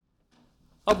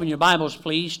Open your Bibles,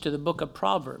 please, to the book of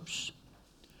Proverbs.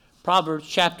 Proverbs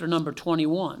chapter number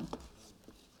 21.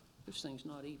 This thing's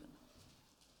not even.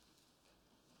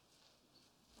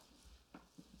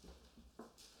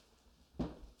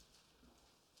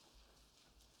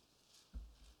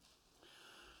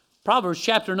 Proverbs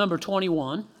chapter number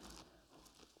 21.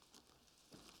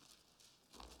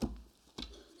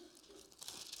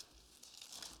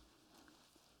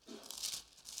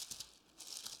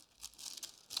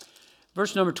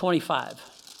 Verse number 25.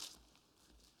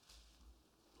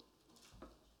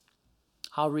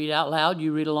 I'll read out loud.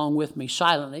 You read along with me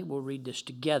silently. We'll read this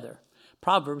together.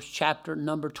 Proverbs chapter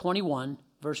number 21,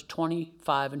 verse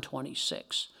 25 and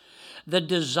 26. The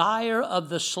desire of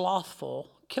the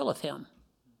slothful killeth him,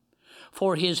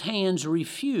 for his hands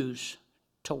refuse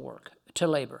to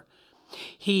labor.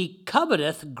 He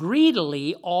coveteth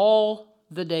greedily all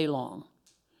the day long,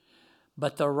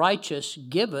 but the righteous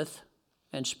giveth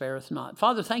and spareth not.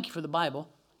 Father, thank you for the Bible.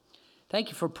 Thank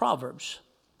you for Proverbs.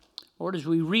 Lord, as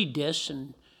we read this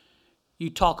and you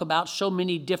talk about so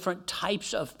many different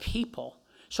types of people,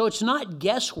 so it's not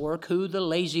guesswork who the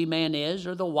lazy man is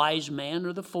or the wise man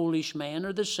or the foolish man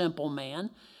or the simple man.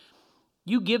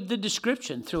 You give the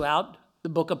description throughout the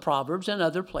book of Proverbs and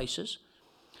other places.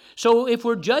 So if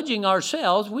we're judging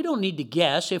ourselves, we don't need to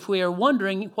guess. If we are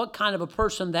wondering what kind of a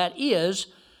person that is,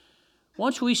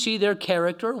 once we see their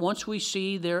character, once we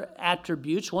see their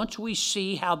attributes, once we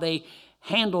see how they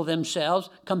handle themselves,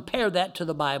 compare that to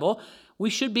the Bible, we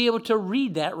should be able to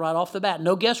read that right off the bat.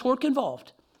 No guesswork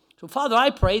involved. So, Father, I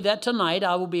pray that tonight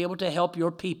I will be able to help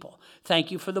your people.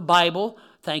 Thank you for the Bible.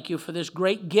 Thank you for this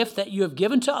great gift that you have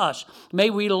given to us. May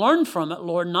we learn from it,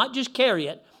 Lord, not just carry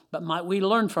it, but might we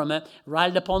learn from it,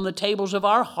 write it upon the tables of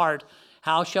our heart.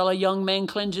 How shall a young man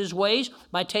cleanse his ways?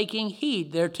 By taking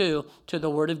heed thereto to the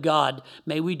word of God.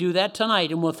 May we do that tonight,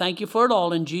 and we'll thank you for it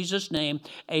all in Jesus' name.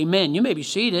 Amen. You may be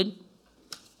seated.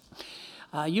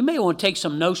 You may want to take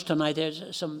some notes tonight.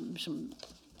 There's some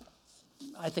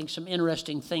I think some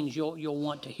interesting things you'll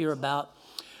want to hear about.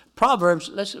 Proverbs,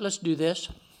 let's do this.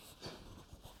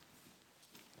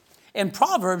 In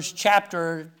Proverbs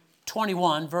chapter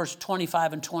 21, verse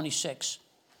 25 and 26,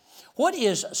 what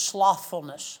is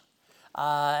slothfulness?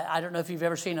 I don't know if you've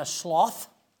ever seen a sloth,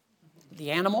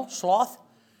 the animal, sloth.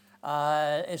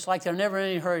 It's like they're never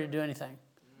in any hurry to do anything.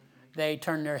 They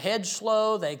turn their heads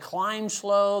slow, they climb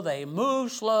slow, they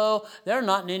move slow. They're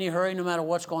not in any hurry no matter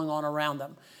what's going on around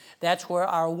them. That's where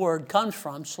our word comes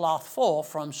from, slothful,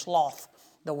 from sloth,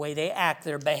 the way they act,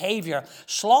 their behavior.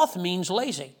 Sloth means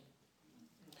lazy.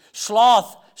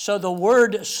 Sloth, so the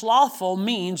word slothful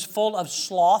means full of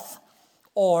sloth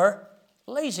or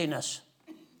laziness.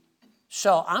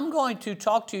 So I'm going to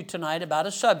talk to you tonight about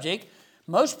a subject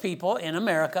most people in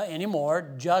America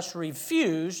anymore just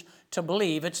refuse to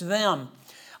believe it's them.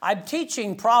 I'm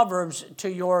teaching Proverbs to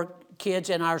your kids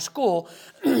in our school,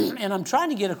 and I'm trying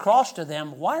to get across to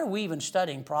them, why are we even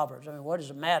studying Proverbs? I mean, what does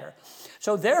it matter?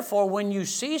 So therefore, when you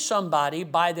see somebody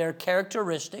by their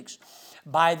characteristics,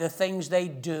 by the things they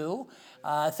do,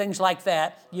 things like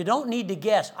that, you don't need to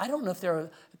guess. I don't know if they're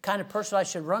kind of person I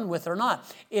should run with or not.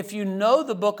 If you know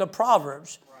the book of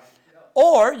Proverbs,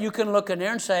 or you can look in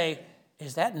there and say,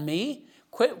 is that me?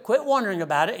 Quit wondering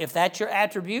about it. If that's your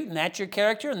attribute and that's your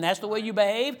character and that's the way you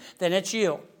behave, then it's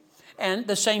you. And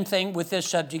the same thing with this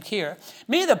subject here.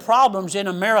 Many of the problems in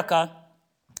America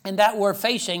and that we're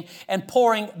facing and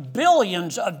pouring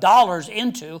billions of dollars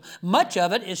into, much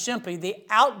of it is simply the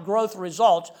outgrowth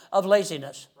results of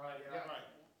laziness.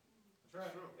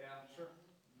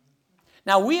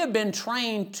 Now, we have been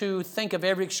trained to think of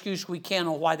every excuse we can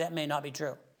on why that may not be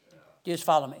true. Just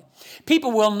follow me.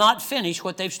 People will not finish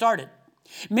what they've started.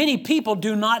 Many people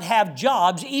do not have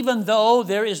jobs, even though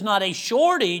there is not a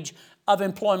shortage of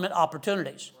employment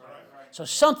opportunities. So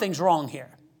something's wrong here.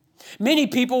 Many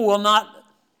people will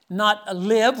not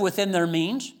live within their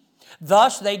means.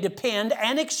 Thus, they depend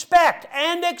and expect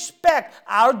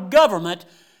our government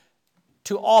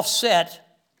to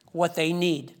offset what they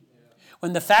need.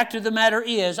 When the fact of the matter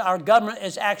is, our government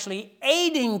is actually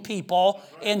aiding people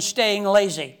in staying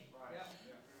lazy.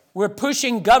 We're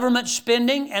pushing government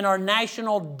spending and our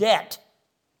national debt.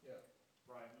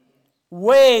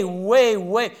 Way.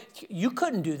 You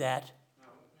couldn't do that.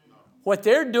 What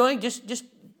they're doing, just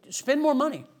spend more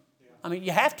money. I mean,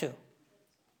 you have to.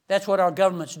 That's what our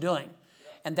government's doing.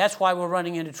 And that's why we're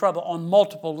running into trouble on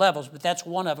multiple levels, but that's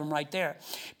one of them right there.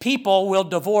 People will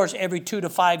divorce every 2 to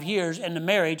 5 years in the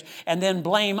marriage and then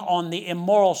blame on the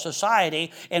immoral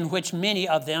society in which many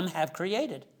of them have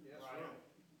created.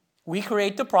 We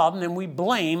create the problem and we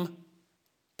blame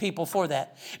people for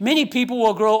that. Many people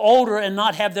will grow older and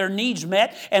not have their needs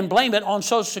met and blame it on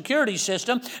Social Security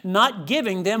system not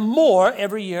giving them more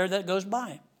every year that goes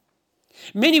by.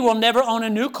 Many will never own a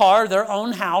new car, their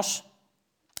own house,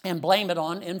 and blame it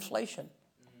on inflation.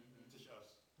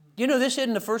 You know, this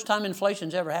isn't the first time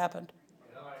inflation's ever happened.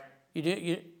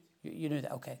 You knew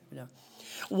that? Okay. No.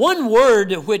 One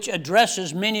word which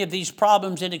addresses many of these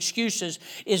problems and excuses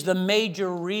is the major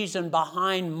reason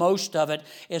behind most of it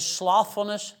is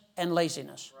slothfulness and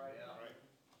laziness.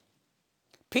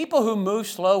 People who move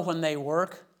slow when they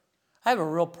work, I have a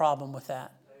real problem with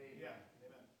that.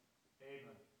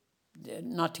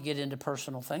 Not to get into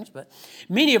personal things, but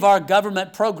many of our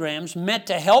government programs meant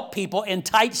to help people in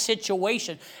tight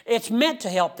situations. It's meant to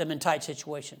help them in tight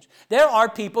situations. There are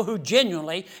people who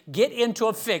genuinely get into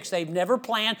a fix. They've never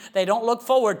planned. They don't look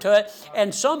forward to it,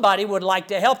 and somebody would like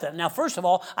to help them. Now, first of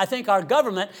all, I think our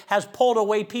government has pulled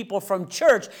away people from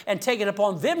church and taken it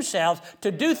upon themselves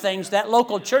to do things that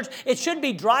local church. It should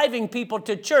be driving people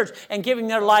to church and giving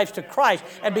their lives to Christ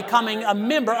and becoming a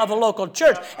member of a local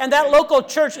church. And that local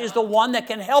church is the one that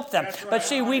can help them. But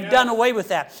see, we've done away with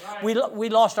that. We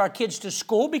lost our kids to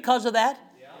school because of that.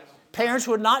 Parents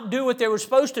would not do what they were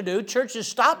supposed to do. Churches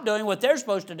stopped doing what they're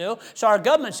supposed to do. So our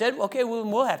government said, okay,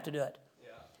 we'll have to do it.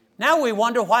 Now we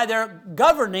wonder why they're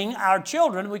governing our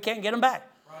children. We can't get them back.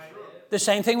 The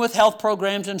same thing with health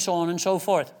programs and so on and so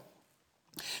forth.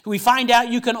 We find out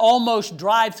you can almost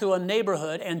drive through a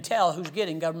neighborhood and tell who's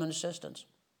getting government assistance.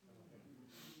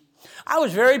 I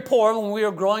was very poor when we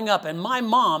were growing up, and my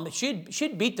mom,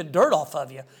 she'd beat the dirt off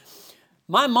of you.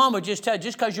 My mom would just tell you,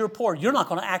 just because you're poor, you're not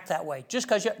going to act that way. Just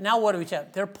because now what do we tell?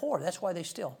 They're poor. That's why they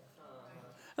steal.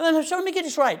 And then, so let me get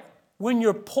this right. When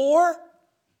you're poor,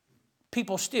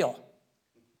 people steal.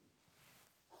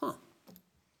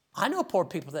 I know poor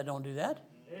people that don't do that.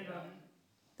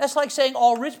 That's like saying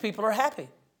all rich people are happy.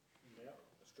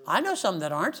 I know some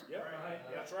that aren't.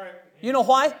 That's right. You know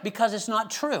why? Because it's not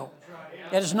true.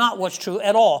 That is not what's true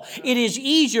at all. It is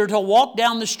easier to walk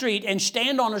down the street and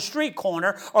stand on a street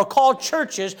corner or call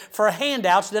churches for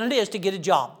handouts than it is to get a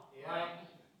job.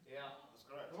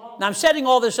 Now, I'm setting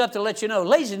all this up to let you know,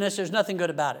 laziness, there's nothing good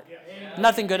about it.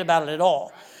 Nothing good about it at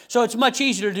all. So it's much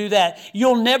easier to do that.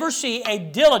 You'll never see a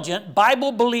diligent,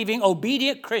 Bible-believing,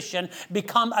 obedient Christian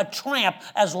become a tramp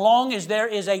as long as there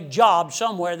is a job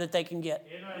somewhere that they can get.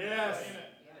 Yes.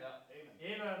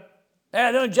 Amen.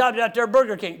 They're doing jobs out there at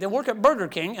Burger King. They work at Burger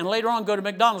King and later on go to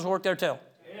McDonald's and work there too.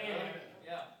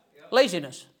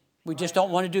 Laziness. We just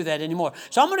don't want to do that anymore.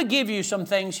 So I'm going to give you some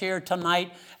things here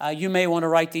tonight. You may want to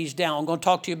write these down. I'm going to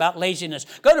talk to you about laziness.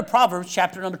 Go to Proverbs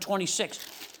chapter number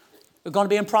 26. We're going to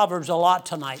be in Proverbs a lot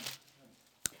tonight.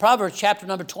 Proverbs chapter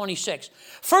number 26.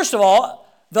 First of all,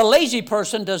 the lazy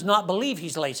person does not believe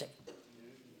he's lazy.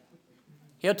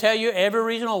 He'll tell you every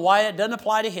reason why it doesn't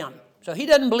apply to him. So he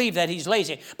doesn't believe that he's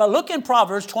lazy. But look in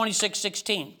Proverbs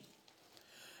 26:16.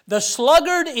 The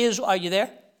sluggard is, are you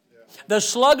there? Yeah. The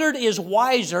sluggard is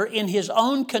wiser in his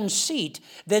own conceit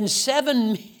than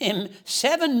seven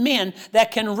men that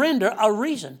can render a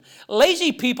reason.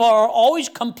 Lazy people are always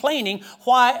complaining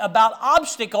about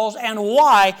obstacles and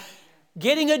why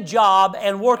getting a job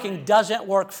and working doesn't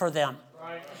work for them.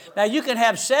 Now, you can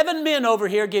have 7 men over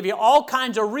here give you all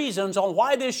kinds of reasons on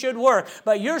why this should work,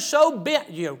 but you're so bent,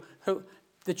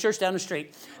 the church down the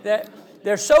street,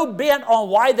 they're so bent on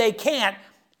why they can't.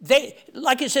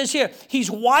 Like it says here, he's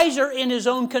wiser in his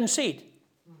own conceit.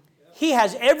 He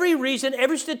has every reason,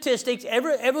 every statistics,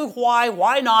 every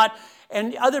why not,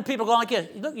 and other people going like this.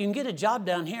 Look, you can get a job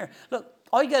down here. Look,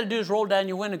 all you got to do is roll down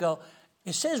your window and go,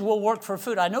 it says we'll work for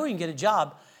food. I know you can get a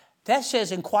job. That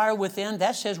says inquire within.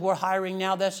 That says we're hiring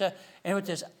now. And with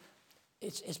this,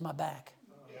 it's my back.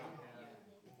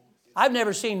 I've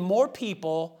never seen more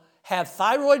people have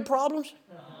thyroid problems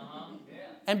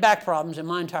and back problems in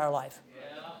my entire life.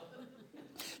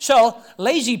 So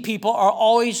lazy people are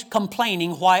always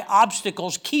complaining why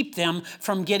obstacles keep them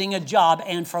from getting a job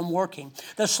and from working.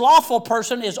 The slothful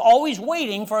person is always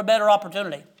waiting for a better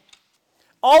opportunity.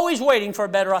 Always waiting for a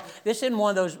better. This isn't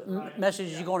one of those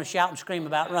messages you're going to shout and scream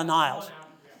about, run the aisles.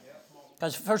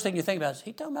 Because the first thing you think about is,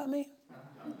 he talking about me?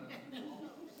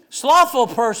 Slothful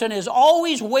person is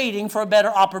always waiting for a better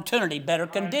opportunity, better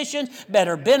conditions,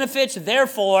 better benefits.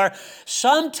 Therefore,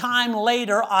 sometime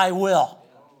later I will.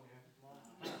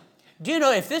 Do you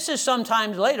know if this is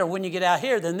sometime later when you get out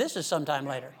here, then this is sometime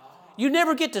later. You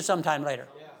never get to sometime later.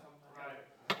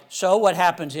 So what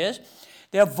happens is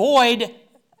they avoid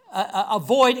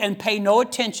and pay no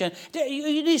attention.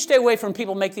 You need to stay away from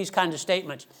people who make these kinds of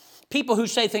statements. People who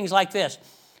say things like this.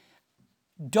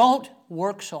 Don't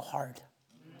work so hard.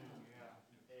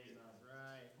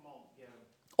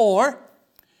 Or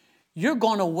you're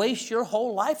going to waste your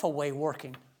whole life away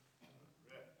working.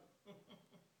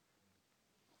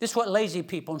 This is what lazy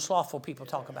people and slothful people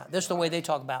talk about. This is the way they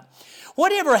talk about.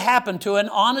 Whatever happened to an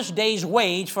honest day's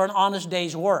wage for an honest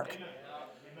day's work?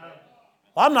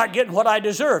 Well, I'm not getting what I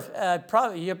deserve.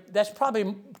 That's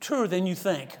probably truer than you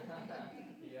think.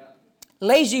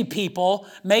 Lazy people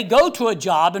may go to a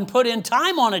job and put in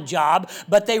time on a job,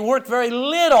 but they work very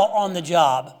little on the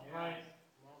job.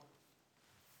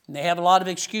 And they have a lot of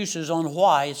excuses on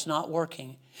why it's not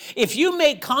working. If you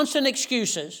make constant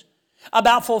excuses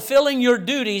about fulfilling your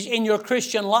duties in your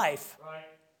Christian life,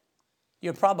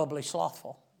 you're probably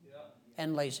slothful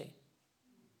and lazy.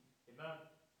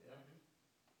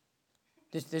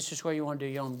 This is where you want to do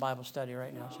your own Bible study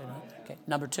right now. Okay,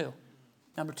 number two.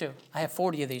 I have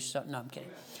 40 of these. So, no, I'm kidding.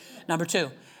 Number 2.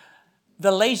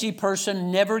 The lazy person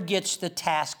never gets the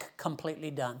task completely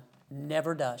done.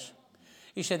 Never does.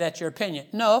 You say that's your opinion.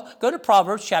 No, go to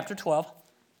Proverbs chapter 12.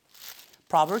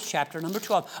 Proverbs chapter number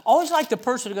 12. Always like the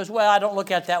person who goes, well, I don't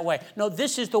look at it that way. No,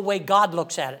 this is the way God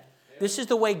looks at it. This is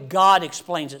the way God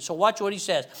explains it. So watch what he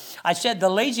says. I said the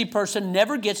lazy person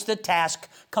never gets the task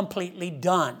completely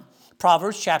done.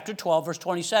 Proverbs chapter 12, verse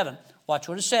 27. Watch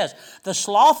what it says. The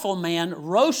slothful man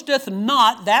roasteth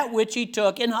not that which he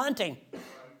took in hunting,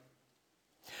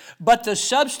 but the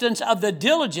substance of the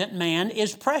diligent man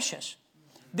is precious.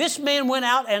 This man went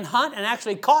out and hunt and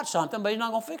actually caught something, but he's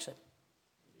not going to fix it.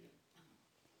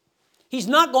 He's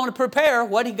not going to prepare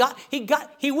what he got.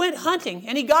 He went hunting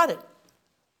and he got it,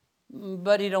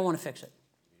 but he don't want to fix it.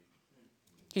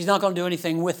 He's not going to do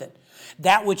anything with it.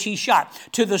 That which he shot.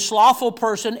 To the slothful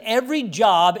person, every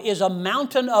job is a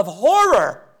mountain of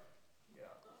horror.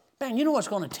 Man, you know what's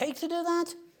going to take to do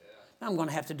that? I'm going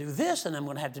to have to do this, and I'm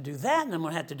going to have to do that, and I'm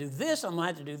going to have to do this, and I'm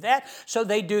going to have to do that. So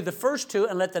they do the first 2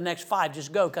 and let the next 5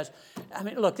 just go. Because, I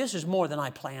mean, look, this is more than I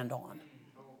planned on.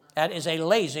 That is a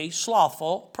lazy,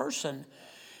 slothful person.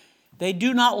 They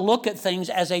do not look at things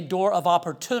as a door of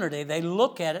opportunity. They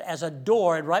look at it as a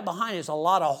door, and right behind it is a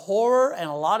lot of horror and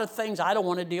a lot of things I don't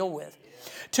want to deal with.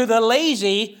 To the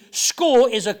lazy, school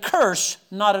is a curse,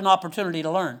 not an opportunity to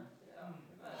learn.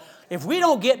 If we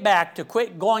don't get back to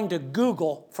quit going to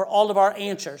Google for all of our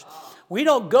answers, we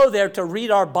don't go there to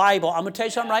read our Bible. I'm going to tell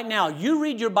you something right now. You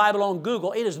read your Bible on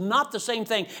Google. It is not the same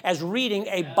thing as reading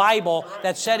a Bible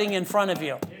that's sitting in front of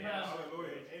you.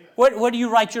 What do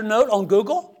you write your note on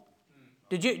Google?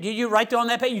 Did you write there on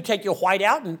that page? You take your white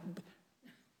out and...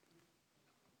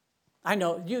 I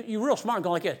know, you're real smart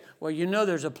going like this. Well, you know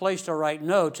there's a place to write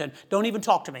notes, and don't even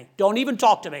talk to me. Don't even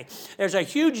talk to me. There's a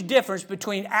huge difference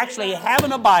between actually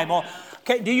having a Bible.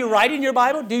 Okay, do you write in your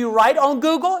Bible? Do you write on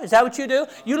Google? Is that what you do?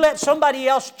 You let somebody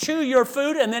else chew your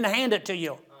food and then hand it to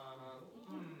you.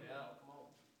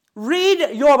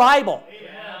 Read your Bible.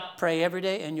 Pray every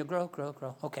day and you'll grow.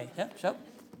 Okay, yeah, so.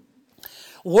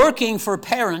 Working for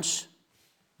parents,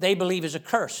 they believe is a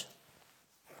curse.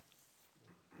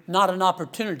 Not an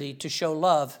opportunity to show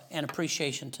love and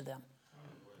appreciation to them.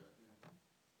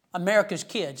 America's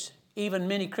kids, even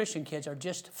many Christian kids, are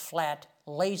just flat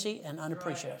lazy and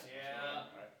unappreciative.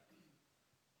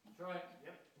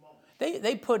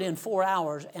 They put in 4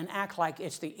 hours and act like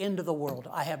it's the end of the world.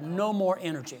 I have no more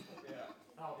energy.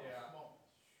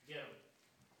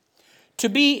 To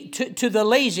the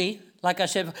lazy, like I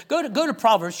said, go to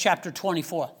Proverbs chapter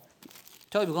 24.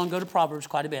 I told you we're going to go to Proverbs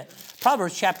quite a bit.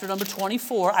 Proverbs chapter number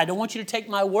 24. I don't want you to take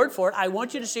my word for it. I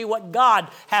want you to see what God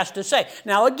has to say.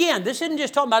 Now again, this isn't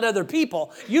just talking about other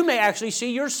people. You may actually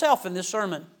see yourself in this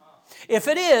sermon. If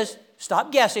it is,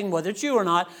 stop guessing whether it's you or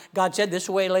not. God said this is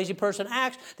the way a lazy person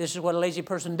acts. This is what a lazy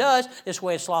person does. This is the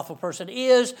way a slothful person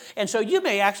is. And so you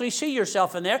may actually see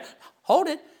yourself in there. Hold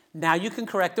it. Now you can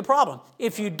correct the problem.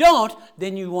 If you don't,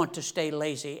 then you want to stay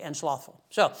lazy and slothful.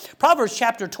 So, Proverbs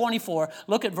chapter 24,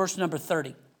 look at verse number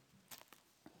 30.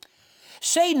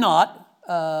 Say not,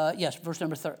 verse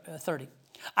number 30.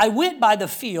 I went by the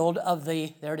field of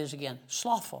the, there it is again,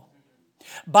 slothful.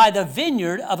 By the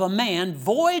vineyard of a man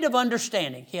void of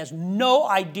understanding. He has no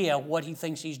idea what he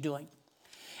thinks he's doing.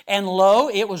 And lo,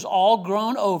 it was all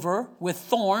grown over with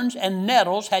thorns, and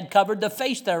nettles had covered the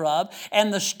face thereof,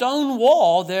 and the stone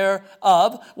wall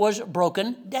thereof was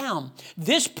broken down.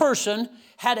 This person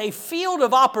had a field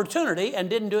of opportunity and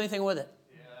didn't do anything with it.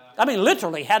 I mean,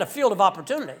 literally had a field of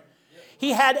opportunity.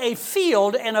 He had a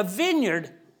field and a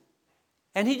vineyard,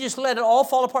 and he just let it all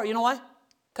fall apart. You know why?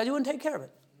 Because he wouldn't take care of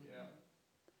it.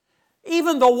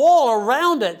 Even the wall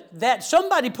around it that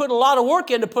somebody put a lot of work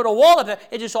in to put a wall up there,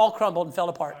 it just all crumbled and fell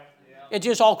apart. It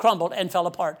just all crumbled and fell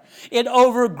apart. It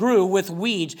overgrew with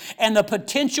weeds, and the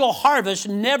potential harvest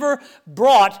never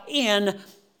brought in,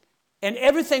 and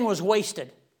everything was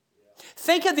wasted.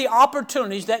 Think of the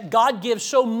opportunities that God gives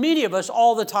so many of us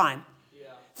all the time.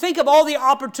 Think of all the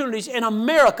opportunities in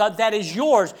America that is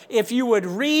yours if you would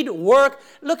read, work.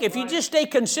 Look, if you just stay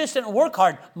consistent and work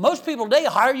hard, most people today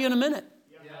hire you in a minute.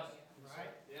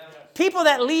 People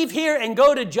that leave here and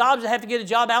go to jobs that have to get a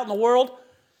job out in the world,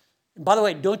 by the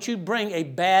way, don't you bring a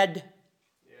bad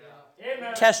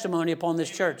testimony upon this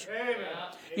church.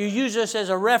 You use this as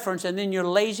a reference and then you're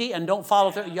lazy and don't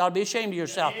follow through. You ought to be ashamed of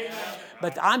yourself.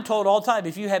 But I'm told all the time,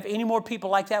 if you have any more people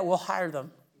like that, we'll hire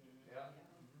them.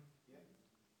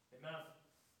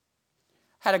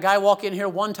 Had a guy walk in here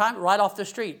one time right off the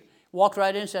street. Walked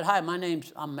right in and said, hi, I'm going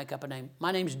to make up a name.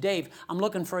 My name's Dave. I'm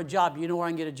looking for a job. You know where I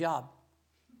can get a job?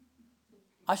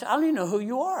 I said, I don't even know who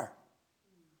you are.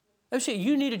 They said,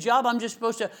 you need a job? I'm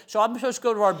supposed to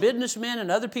go to our businessmen and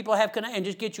other people have connect and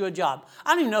just get you a job.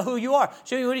 I don't even know who you are.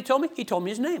 So you know what he told me? He told me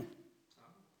his name.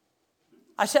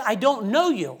 I said, I don't know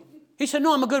you. He said,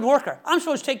 no, I'm a good worker. I'm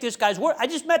supposed to take this guy's work. I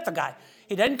just met the guy.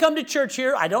 He doesn't come to church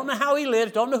here. I don't know how he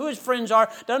lives. Don't know who his friends are.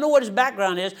 Don't know what his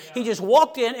background is. He just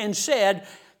walked in and said,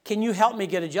 can you help me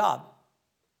get a job?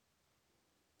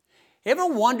 Ever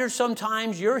wonder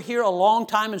sometimes you're here a long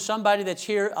time and somebody that's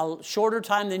here a shorter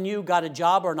time than you got a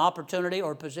job or an opportunity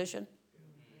or a position?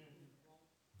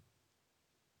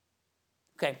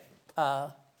 Okay.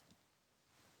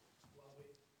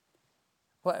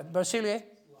 What, Brasilia?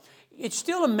 It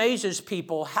still amazes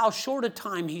people how short a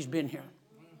time he's been here.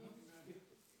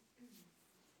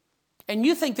 And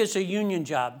you think this is a union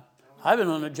job. I've been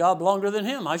on a job longer than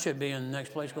him. I should be in the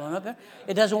next place going up there.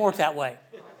 It doesn't work that way.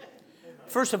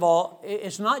 First of all,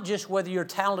 it's not just whether you're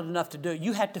talented enough to do it.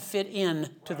 You have to fit in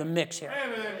to the mix here.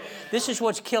 This is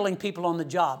what's killing people on the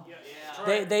job.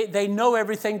 They know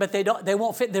everything, but they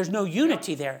won't fit. There's no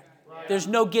unity there. There's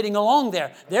no getting along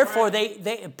there. Therefore,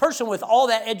 a person with all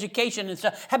that education and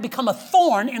stuff have become a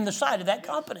thorn in the side of that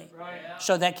company.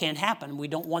 So that can't happen. We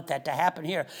don't want that to happen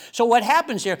here. So what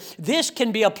happens here, this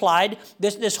can be applied,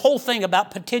 this whole thing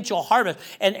about potential harvest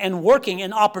and working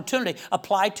and opportunity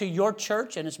applied to your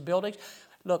church and its buildings.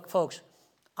 Look, folks,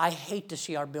 I hate to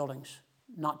see our buildings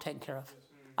not taken care of.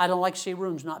 I don't like to see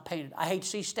rooms not painted. I hate to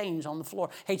see stains on the floor.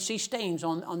 I hate to see stains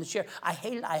on the chair. I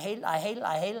hate it, I hate it, I hate it,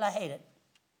 I hate it, I hate it.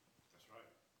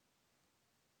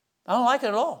 I don't like it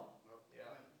at all.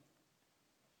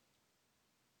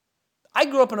 I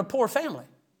grew up in a poor family.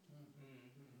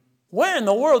 Where in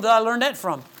the world did I learn that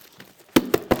from?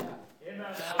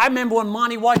 I remember when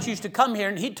Monty Watts used to come here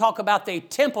and he'd talk about the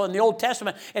temple in the Old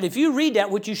Testament. And if you read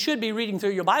that, which you should be reading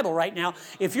through your Bible right now,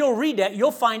 if you'll read that,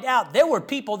 you'll find out there were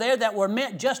people there that were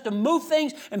meant just to move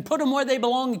things and put them where they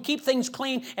belong and keep things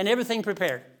clean and everything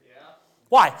prepared.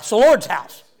 Why? It's the Lord's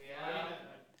house.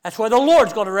 That's where the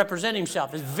Lord's going to represent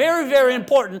himself. It's very, very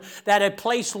important that a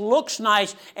place looks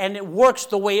nice and it works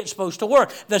the way it's supposed to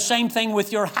work. The same thing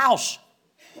with your house.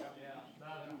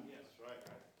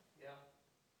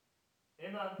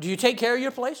 Do you take care of your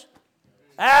place?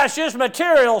 It's just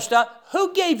material stuff.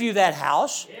 Who gave you that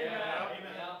house?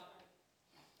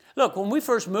 Look, when we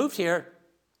first moved here,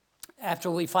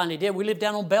 after we finally did, we lived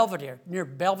down on Belvedere, near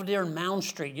Belvedere and Mound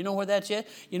Street. You know where that's at?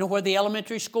 You know where the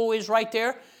elementary school is right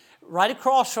there? Right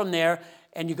across from there,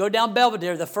 and you go down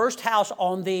Belvedere, the first house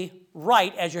on the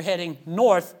right as you're heading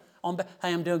north. Hey,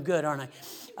 I'm doing good, aren't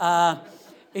I?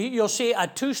 You'll see a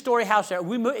two-story house there.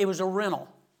 It was a rental.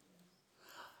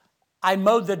 I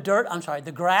mowed the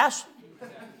grass.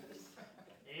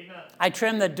 I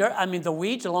trimmed the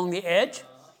weeds along the edge.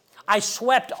 I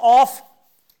swept off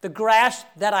the grass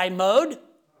that I mowed.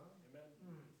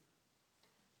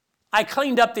 I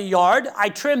cleaned up the yard. I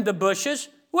trimmed the bushes.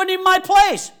 It wasn't even my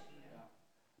place.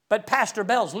 But Pastor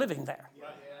Bell's living there.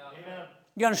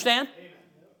 You understand?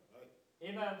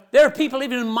 There are people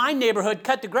even in my neighborhood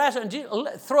cut the grass and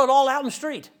throw it all out in the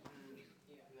street.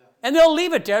 And they'll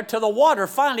leave it there till the water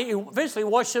eventually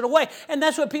washes it away. And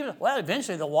that's what people,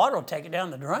 eventually the water will take it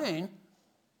down the drain.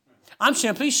 I'm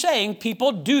simply saying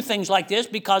people do things like this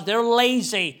because they're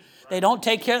lazy. They don't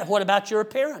take care of, what about your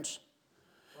appearance?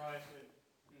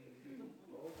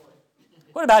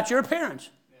 What about your appearance?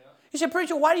 He said,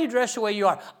 preacher, why do you dress the way you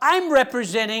are? I'm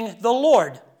representing the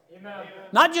Lord. Amen.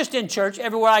 Not just in church,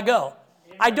 everywhere I go.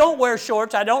 Amen. I don't wear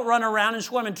shorts. I don't run around in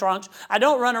swimming trunks. I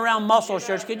don't run around muscle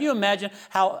shirts. Can you imagine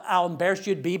how embarrassed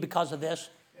you'd be because of this?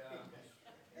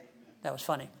 That was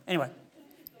funny. Anyway.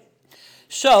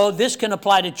 So this can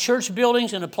apply to church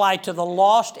buildings and apply to the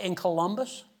lost in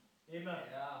Columbus. Amen.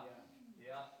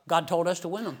 God told us to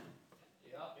win them.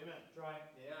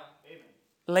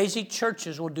 Lazy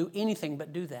churches will do anything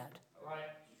but do that.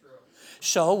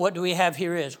 So what do we have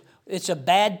here is, it's a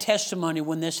bad testimony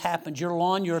when this happens. Your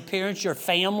lawn, your appearance, your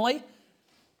family.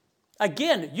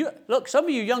 Again, look, some of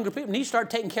you younger people need to start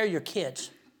taking care of your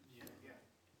kids.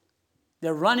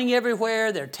 They're running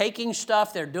everywhere. They're taking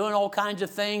stuff. They're doing all kinds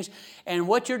of things. And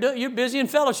what you're doing, you're busy in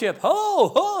fellowship. Hey,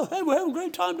 we're having a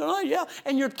great time tonight, yeah.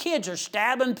 And your kids are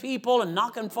stabbing people and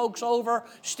knocking folks over,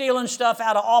 stealing stuff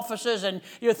out of offices. And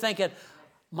you're thinking,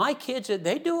 my kids,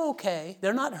 they do okay.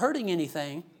 They're not hurting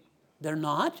anything. They're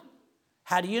not.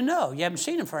 How do you know? You haven't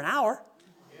seen them for an hour.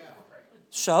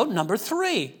 So, number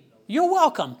 3, you're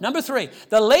welcome. Number 3,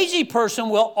 the lazy person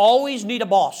will always need a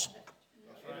boss.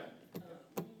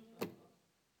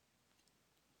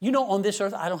 You know, on this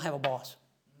earth, I don't have a boss.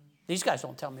 These guys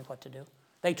don't tell me what to do.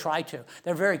 They try to.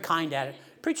 They're very kind at it.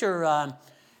 Preacher,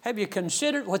 have you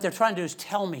considered what they're trying to do is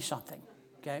tell me something,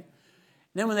 okay? And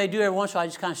then when they do every once in a while, I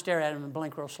just kind of stare at them and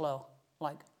blink real slow.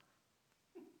 Like,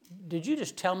 did you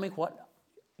just tell me what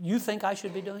you think I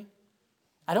should be doing?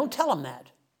 I don't tell them that.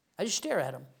 I just stare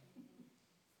at them.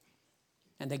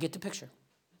 And they get the picture.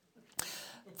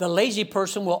 The lazy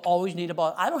person will always need a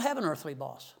boss. I don't have an earthly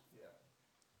boss.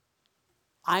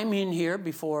 I'm in here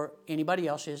before anybody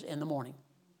else is in the morning.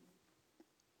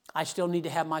 I still need to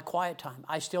have my quiet time.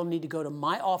 I still need to go to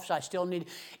my office. I still need,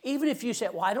 even if you say,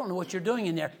 well, I don't know what you're doing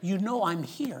in there, you know I'm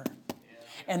here.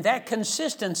 And that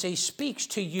consistency speaks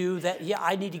to you that, yeah,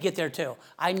 I need to get there too.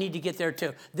 I need to get there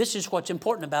too. This is what's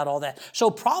important about all that. So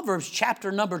Proverbs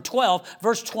chapter number 12,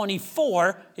 verse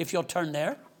 24, if you'll turn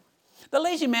there. The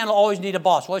lazy man will always need a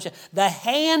boss. What is it? The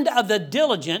hand of the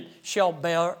diligent shall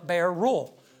bear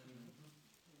rule.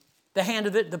 The hand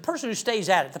of the person who stays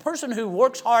at it. The person who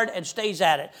works hard and stays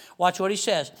at it. Watch what he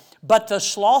says. But the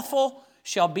slothful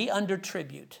shall be under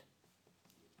tribute.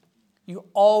 You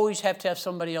always have to have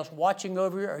somebody else watching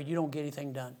over you or you don't get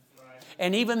anything done. Right.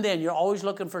 And even then, you're always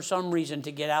looking for some reason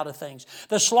to get out of things.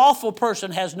 The slothful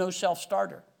person has no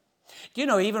self-starter. Do you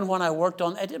know, even when I worked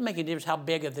on, it didn't make a difference how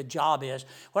big of the job is.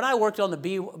 When I worked on the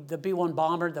B-1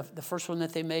 bomber, the first one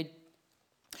that they made,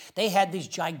 they had these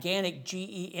gigantic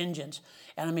GE engines.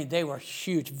 And I mean, they were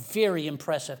huge, very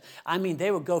impressive. I mean, they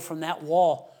would go from that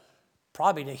wall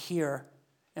probably to here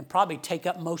and probably take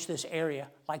up most of this area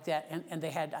like that. And they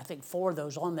had, I think, 4 of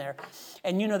those on there.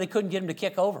 And, you know, they couldn't get them to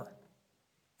kick over.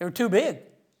 They were too big.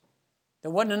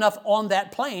 There wasn't enough on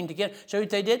that plane to get. So what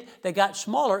they did, they got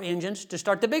smaller engines to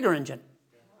start the bigger engine.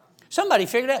 Somebody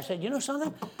figured out, said, you know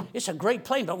something? It's a great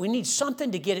plane, but we need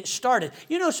something to get it started.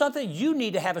 You know something? You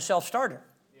need to have a self-starter.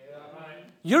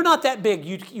 You're not that big,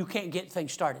 you can't get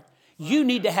things started. You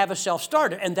need to have a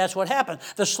self-starter, and that's what happened.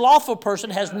 The slothful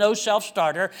person has no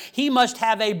self-starter. He must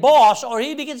have a boss, or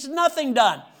he gets nothing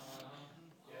done.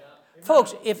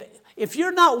 Folks, if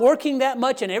you're not working that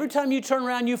much, and every time you turn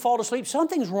around you fall asleep,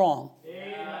 something's wrong.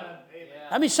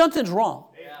 I mean, something's wrong.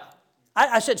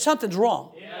 I said something's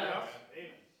wrong.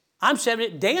 I'm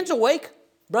 70. Dan's awake.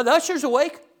 Brother Usher's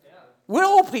awake. We're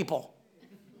old people.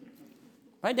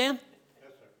 Right, Dan?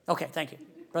 Okay, thank you.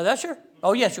 Brother Usher?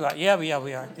 Oh, yes, you are. Yeah, we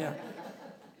are. Yeah.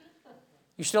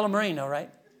 You're still a Marine, though, right?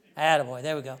 Attaboy.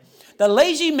 There we go. The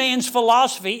lazy man's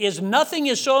philosophy is nothing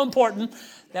is so important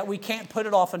that we can't put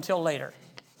it off until later.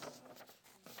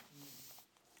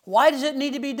 Why does it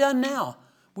need to be done now?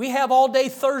 We have all day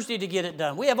Thursday to get it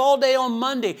done. We have all day on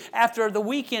Monday after the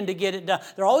weekend to get it done.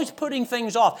 They're always putting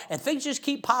things off, and things just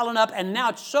keep piling up, and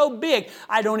now it's so big,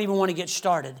 I don't even want to get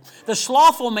started. The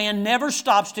slothful man never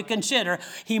stops to consider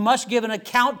he must give an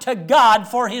account to God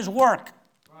for his work.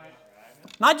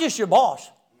 Not just your boss.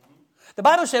 The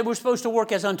Bible said we're supposed to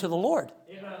work as unto the Lord.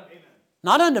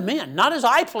 Not unto men, not as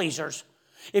eye pleasers.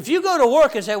 If you go to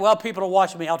work and say, well, people will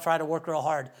watch me, I'll try to work real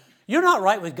hard. You're not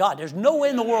right with God. There's no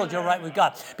way in the world you're right with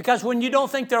God. Because when you don't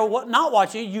think they're not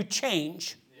watching you, you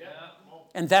change.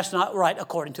 And that's not right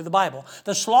according to the Bible.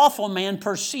 The slothful man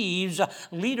perceives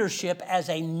leadership as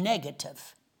a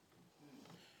negative.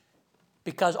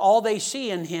 Because all they see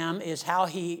in him is how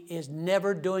he is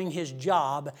never doing his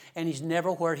job and he's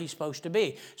never where he's supposed to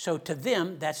be. So to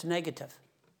them, that's negative.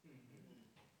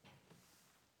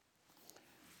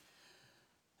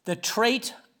 The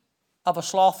trait of a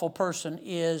slothful person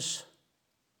is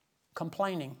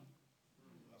complaining.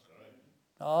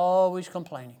 Always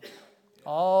complaining.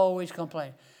 Always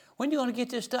complaining. When are you going to get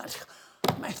this done?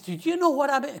 Man, did you know what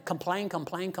I've been? Complain.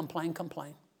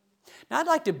 Now, I'd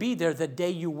like to be there the day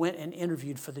you went and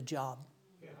interviewed for the job.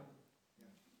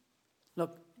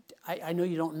 Look, I know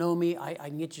you don't know me. I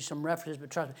can get you some references,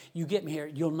 but trust me, you get me here,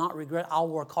 you'll not regret it. I'll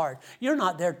work hard. You're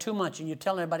not there too much, and you're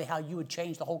telling everybody how you would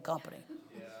change the whole company.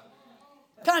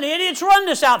 What kind of idiots run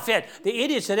this outfit? The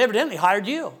idiots that evidently hired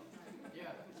you.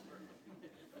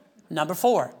 Number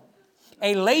 4,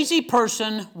 a lazy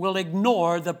person will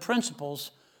ignore the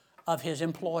principles of his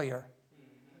employer.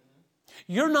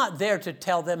 You're not there to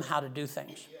tell them how to do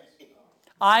things.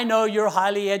 I know you're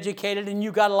highly educated and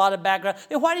you got a lot of background.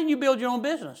 Then why didn't you build your own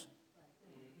business?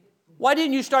 Why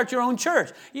didn't you start your own church?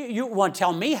 You want to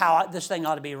tell me how this thing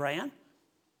ought to be ran?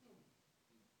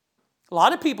 A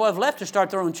lot of people have left to start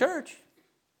their own church.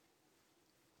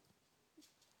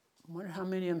 I wonder how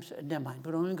many of them said, never mind,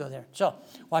 but don't even go there. So,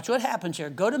 watch what happens here.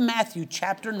 Go to Matthew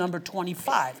chapter number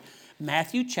 25.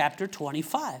 Matthew chapter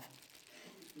 25.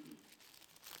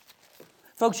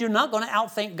 Folks, you're not going to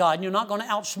outthink God, and you're not going to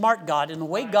outsmart God. And the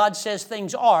way God says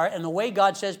things are, and the way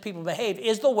God says people behave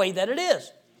is the way that it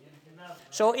is.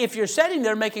 So if you're sitting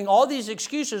there making all these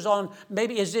excuses on,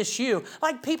 maybe is this you?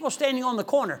 Like people standing on the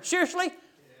corner. Seriously?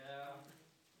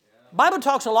 Bible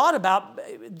talks a lot about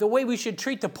the way we should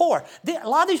treat the poor. A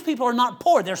lot of these people are not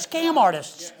poor. They're scam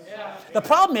artists. The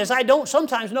problem is I don't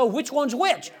sometimes know which one's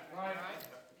which.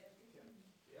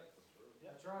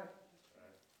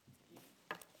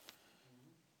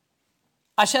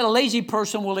 I said a lazy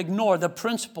person will ignore the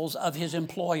principles of his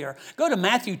employer. Go to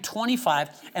Matthew 25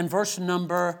 and verse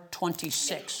number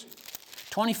 26.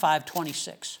 25,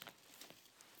 26.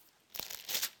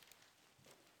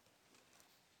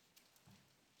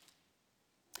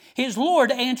 His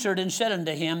Lord answered and said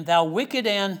unto him, Thou wicked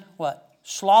and, what?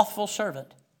 Slothful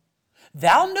servant.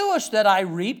 Thou knewest that I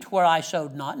reaped where I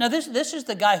sowed not. Now this is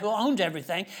the guy who owned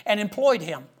everything and employed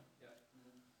him.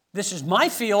 This is my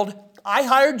field. I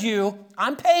hired you.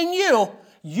 I'm paying you.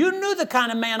 You knew the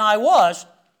kind of man I was.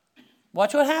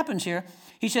 Watch what happens here.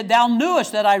 He said, Thou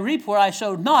knewest that I reap where I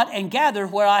sowed not, and gather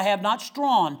where I have not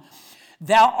strawn.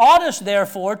 Thou oughtest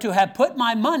therefore to have put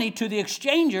my money to the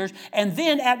exchangers, and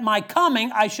then at my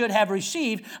coming I should have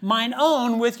received mine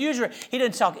own with usury. He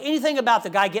didn't talk anything about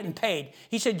the guy getting paid.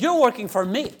 He said, You're working for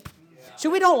me. Yeah. See,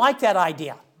 we don't like that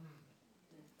idea.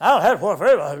 I'll have to work for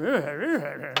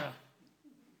everybody.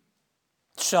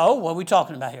 So, what are we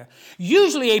talking about here?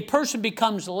 Usually a person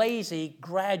becomes lazy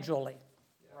gradually.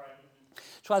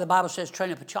 That's why the Bible says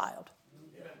train up a child.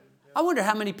 I wonder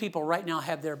how many people right now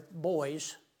have their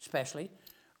boys, especially,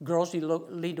 girls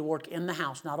need to work in the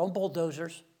house, not on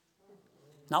bulldozers,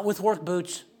 not with work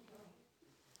boots.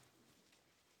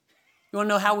 You want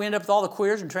to know how we end up with all the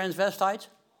queers and transvestites?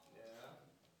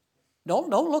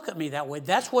 Don't look at me that way.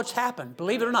 That's what's happened.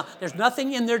 Believe it or not. There's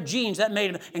nothing in their genes that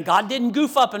made them. And God didn't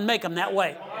goof up and make them that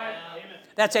way.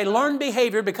 That's a learned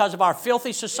behavior because of our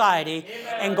filthy society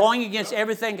and going against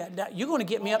everything. You're going to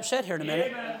get me upset here in a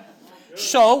minute.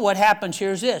 So what happens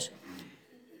here is this.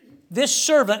 This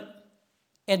servant,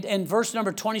 in verse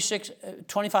number 26,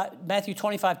 25, Matthew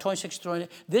 25, 26, 20,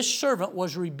 this servant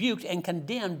was rebuked and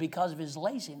condemned because of his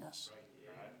laziness.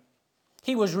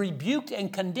 He was rebuked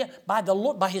and condemned by the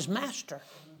Lord, by his master.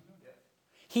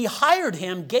 He hired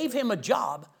him, gave him a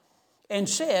job, and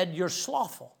said, You're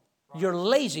slothful. You're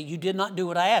lazy. You did not do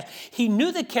what I asked. He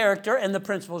knew the character and the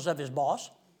principles of his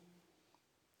boss.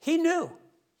 He knew.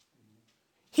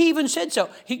 He even said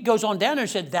so. He goes on down there and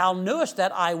said, Thou knewest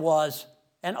that I was,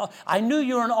 and I knew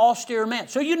you were an austere man.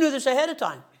 So you knew this ahead of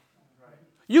time.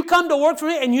 You come to work for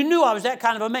me, and you knew I was that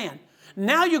kind of a man.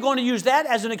 Now you're going to use that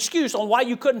as an excuse on why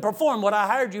you couldn't perform what I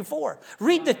hired you for.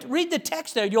 Read the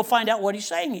text there. You'll find out what he's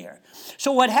saying here.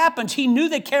 So what happens, he knew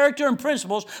the character and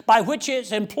principles by which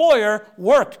his employer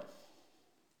worked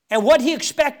and what he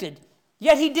expected,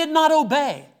 yet he did not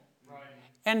obey. Right.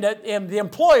 And the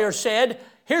employer said,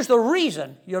 Here's the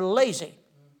reason. You're lazy.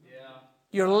 Yeah.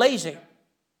 You're lazy.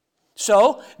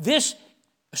 So this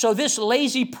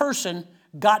lazy person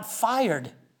got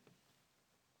fired.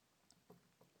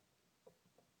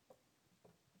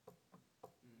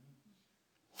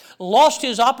 Lost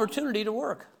his opportunity to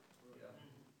work.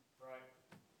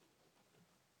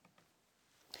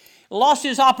 Lost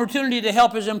his opportunity to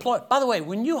help his employer. By the way,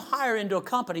 when you hire into a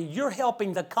company, you're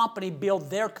helping the company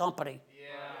build their company.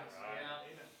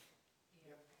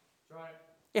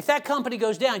 If that company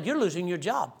goes down, you're losing your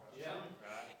job.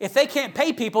 If they can't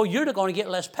pay people, you're going to get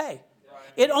less pay.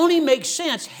 It only makes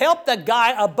sense. Help the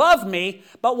guy above me.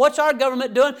 But what's our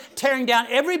government doing? Tearing down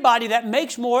everybody that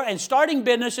makes more and starting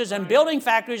businesses and building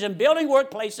factories and building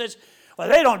workplaces. Well,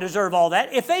 they don't deserve all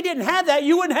that. If they didn't have that,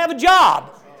 you wouldn't have a job.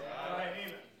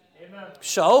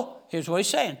 So, here's what he's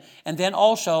saying. And then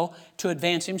also to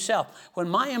advance himself. When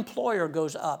my employer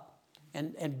goes up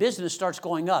and business starts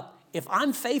going up, if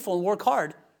I'm faithful and work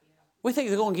hard, we think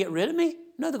they're going to get rid of me?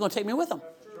 No, they're going to take me with them.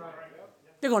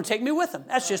 They're going to take me with them.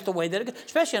 That's just the way that it goes,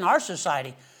 especially in our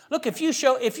society. Look, if you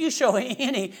show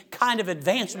any kind of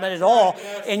advancement at all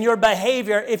in your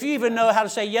behavior, if you even know how to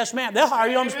say yes, ma'am, they'll hire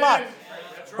you on the spot.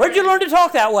 Where'd you learn to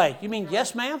talk that way? You mean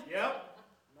yes, ma'am?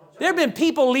 There have been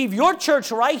people leave your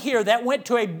church right here that went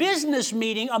to a business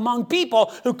meeting among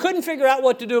people who couldn't figure out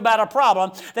what to do about a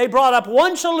problem. They brought up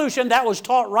one solution that was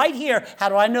taught right here. How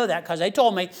do I know that? Because they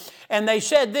told me. And they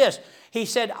said this. He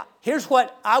said, here's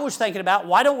what I was thinking about.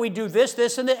 Why don't we do this,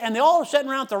 this, and this? And they're all sitting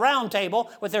around at the round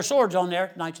table with their swords on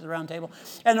there, Knights of the Round Table.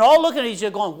 And they're all looking at each other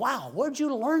going, wow, where'd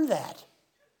you learn that?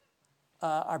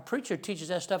 Our preacher teaches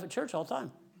that stuff at church all the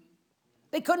time.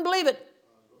 They couldn't believe it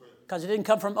because it didn't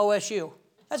come from OSU.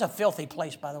 That's a filthy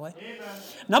place, by the way. Amen.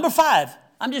 Number 5.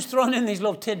 I'm just throwing in these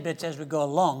little tidbits as we go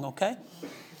along, okay?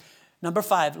 Number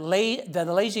 5, the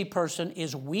lazy person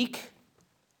is weak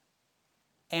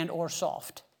and or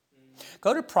soft.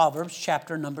 Go to Proverbs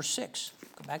chapter number 6.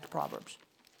 Go back to Proverbs.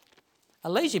 A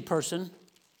lazy person,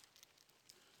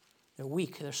 they're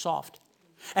weak, they're soft.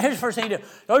 And here's the first thing you do.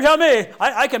 Don't tell me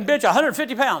I can bench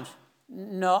 150 pounds.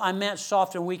 No, I meant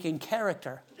soft and weak in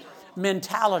character,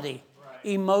 mentality,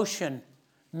 emotion,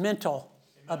 mental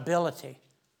ability.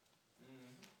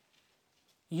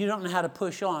 You don't know how to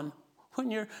push on when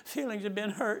your feelings have been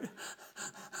hurt.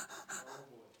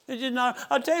 They did not.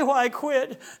 I'll tell you why I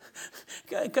quit.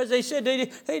 Because they said they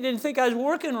didn't think I was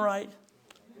working right.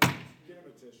 Give him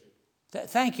a tissue.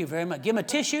 Thank you very much. Give him a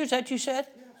tissue, is that what you said?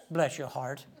 Yes. Bless your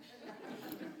heart.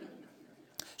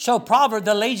 So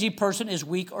the lazy person is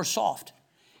weak or soft.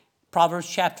 Proverbs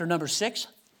chapter number 6.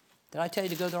 Did I tell you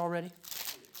to go there already?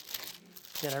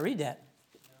 Did I read that?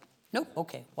 Nope.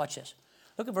 Okay, watch this.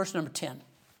 Look at verse number 10.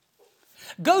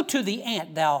 Go to the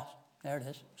ant, thou, there it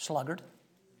is, sluggard.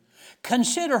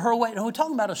 Consider her way. And we're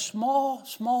talking about a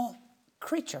small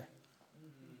creature.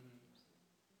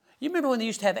 You remember when they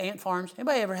used to have ant farms?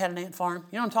 Anybody ever had an ant farm?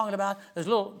 You know what I'm talking about? There's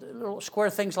little square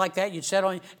things like that you'd set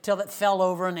on until it fell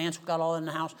over and the ants got all in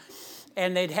the house.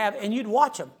 And you'd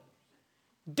watch them.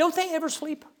 Don't they ever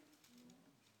sleep?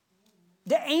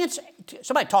 The ants,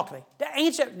 somebody talk to me. The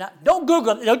ants, don't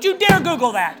Google it. Don't you dare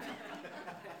Google that.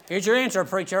 Here's your answer,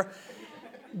 preacher.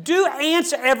 Do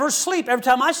ants ever sleep? Every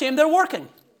time I see them, they're working.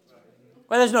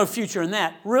 Well, there's no future in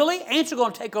that. Really? Ants are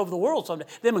going to take over the world someday.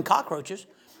 Them and cockroaches.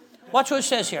 Watch what it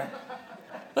says here.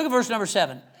 Look at verse number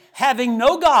 7. Having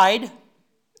no guide,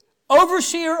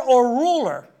 overseer, or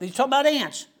ruler. He's talking about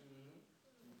ants.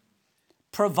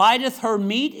 Provideth her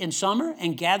meat in summer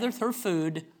and gathereth her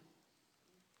food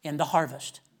in the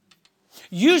harvest.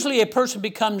 Usually a person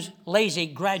becomes lazy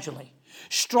gradually.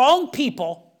 Strong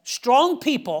people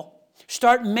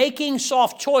start making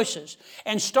soft choices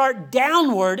and start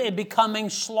downward and becoming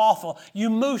slothful.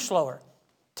 You move slower.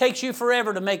 Takes you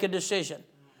forever to make a decision.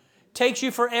 Takes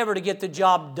you forever to get the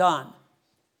job done.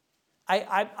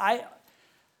 A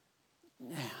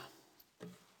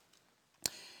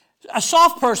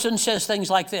soft person says things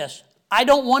like this. I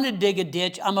don't want to dig a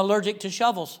ditch. I'm allergic to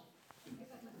shovels.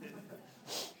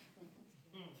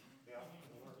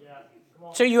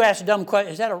 So you ask a dumb question,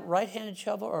 is that a right-handed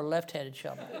shovel or a left-handed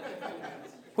shovel?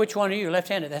 Which one are you?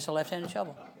 Left-handed. That's a left-handed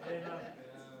shovel.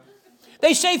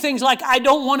 They say things like, I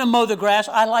don't want to mow the grass.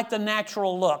 I like the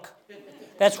natural look.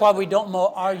 That's why we don't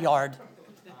mow our yard.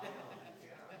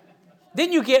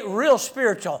 Then you get real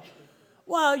spiritual.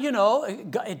 Well, you know,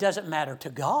 it doesn't matter to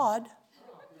God.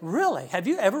 Really? Have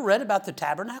you ever read about the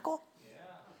tabernacle?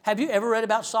 Have you ever read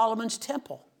about Solomon's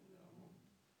temple?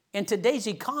 In today's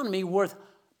economy, worth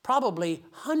probably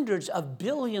hundreds of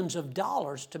billions of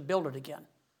dollars to build it again.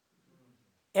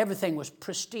 Everything was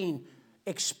pristine,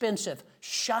 expensive,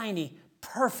 shiny,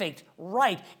 perfect,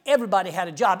 right. Everybody had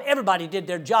a job. Everybody did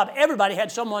their job. Everybody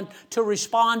had someone to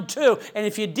respond to. And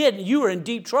if you didn't, you were in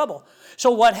deep trouble.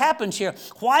 So what happens here?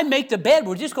 Why make the bed?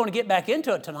 We're just going to get back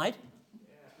into it tonight.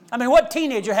 I mean, what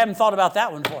teenager haven't thought about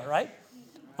that one for, right?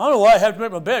 I don't know why I have to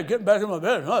make my bed, get back in my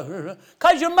bed.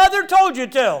 Because your mother told you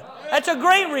to. That's a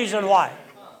great reason why.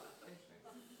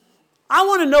 I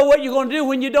want to know what you're going to do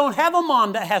when you don't have a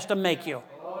mom that has to make you.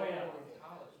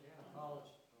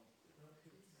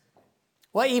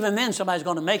 Well, even then, somebody's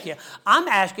going to make you. I'm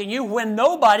asking you, when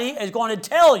nobody is going to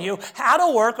tell you how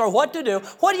to work or what to do,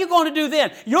 what are you going to do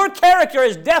then? Your character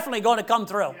is definitely going to come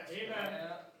through.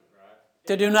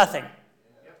 To do nothing.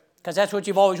 Because that's what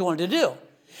you've always wanted to do.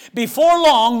 Before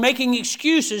long, making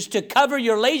excuses to cover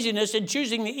your laziness and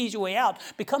choosing the easy way out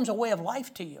becomes a way of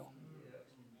life to you.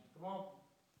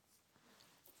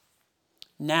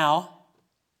 Now,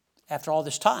 after all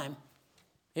this time,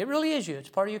 it really is you. It's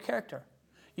part of your character.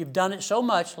 You've done it so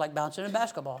much, like bouncing a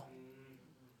basketball.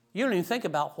 You don't even think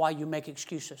about why you make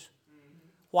excuses.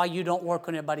 Why you don't work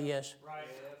when everybody is.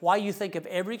 Why you think of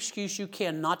every excuse you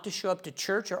can not to show up to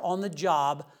church or on the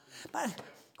job. But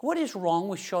what is wrong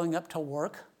with showing up to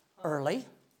work early?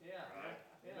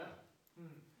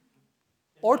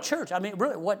 Or church. I mean,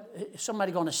 really, what, is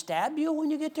somebody going to stab you when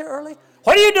you get there early?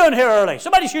 What are you doing here early?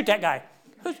 Somebody shoot that guy.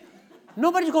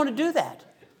 Nobody's going to do that.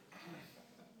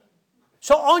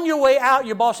 So on your way out,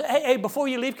 your boss says, hey, before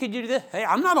you leave, could you do this? Hey,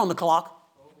 I'm not on the clock.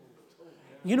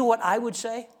 You know what I would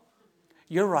say?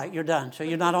 You're right, you're done. So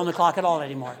you're not on the clock at all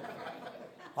anymore.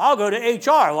 I'll go to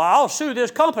HR. Well, I'll sue this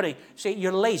company. See,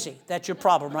 you're lazy. That's your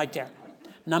problem right there.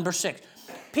 Number 6.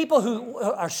 People who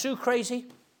are sue crazy,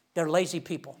 they're lazy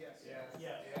people.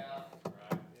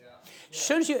 As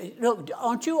soon as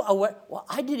aren't you aware? Well,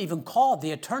 I didn't even call.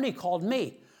 The attorney called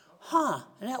me. Isn't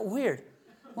that weird?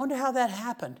 Wonder how that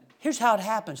happened. Here's how it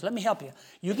happens. Let me help you.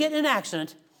 You get in an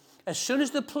accident. As soon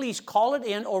as the police call it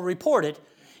in or report it,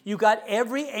 you got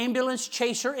every ambulance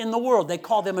chaser in the world. They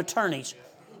call them attorneys.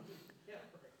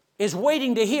 Is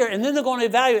waiting to hear, and then they're going to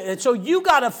evaluate. And so you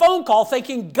got a phone call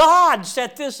thinking God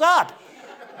set this up.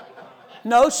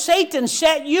 No, Satan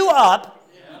set you up.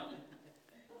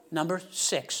 Number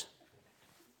 6.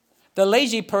 The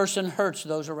lazy person hurts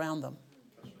those around them.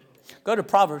 Go to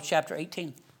Proverbs chapter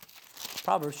 18.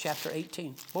 Proverbs chapter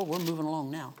 18. Well, we're moving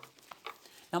along now.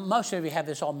 Now, most of you have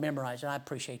this all memorized, and I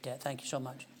appreciate that. Thank you so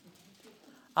much.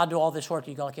 I'll do all this work.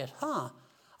 You go like this.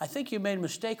 I think you made a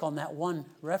mistake on that one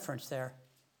reference there.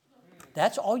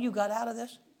 That's all you got out of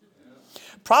this?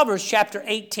 Proverbs chapter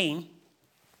 18.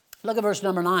 Look at verse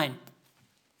number 9.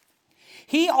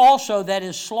 He also that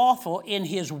is slothful in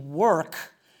his work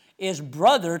is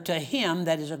brother to him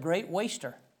that is a great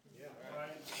waster.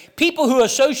 People who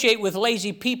associate with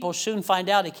lazy people soon find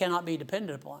out it cannot be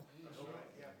depended upon.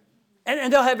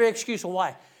 And they'll have every excuse of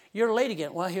why. You're late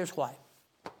again. Well, here's why.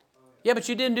 Yeah, but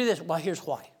you didn't do this. Well, here's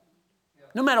why.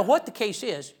 No matter what the case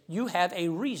is, you have a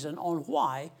reason on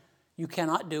why you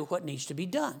cannot do what needs to be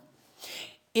done.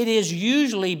 It is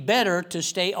usually better to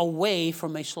stay away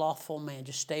from a slothful man.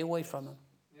 Just stay away from him.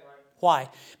 Why?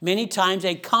 Many times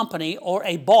a company or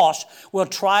a boss will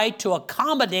try to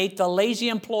accommodate the lazy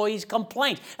employee's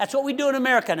complaints. That's what we do in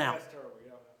America now.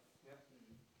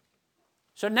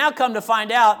 So now come to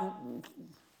find out,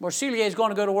 where Celia is going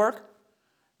to go to work,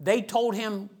 they told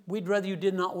him, we'd rather you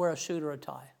did not wear a suit or a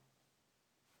tie.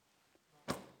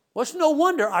 Well, it's no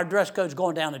wonder our dress code's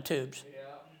going down the tubes.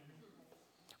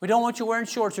 We don't want you wearing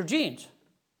shorts or jeans.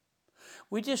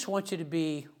 We just want you to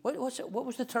be, what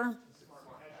was the term?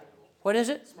 What is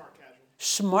it? Smart casual.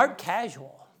 Smart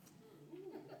casual.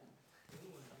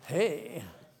 Hey,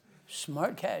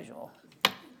 smart casual.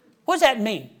 What does that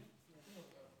mean?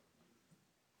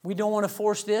 We don't want to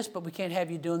force this, but we can't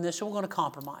have you doing this, so we're going to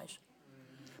compromise.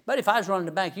 But if I was running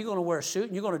the bank, you're going to wear a suit,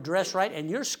 and you're going to dress right, and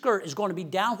your skirt is going to be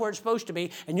down where it's supposed to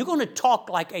be, and you're going to talk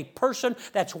like a person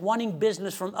that's wanting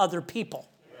business from other people.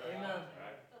 Amen.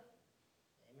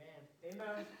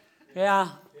 Amen. Yeah,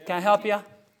 can I help you?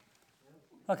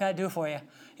 What can I do for you?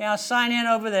 Yeah, I'll sign in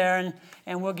over there,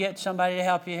 and we'll get somebody to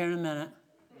help you here in a minute.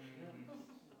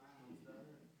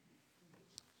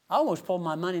 I almost pulled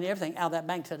my money and everything out of that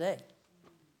bank today.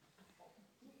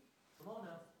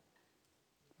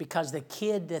 Because the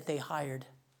kid that they hired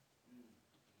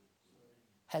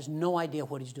has no idea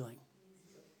what he's doing.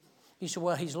 You said,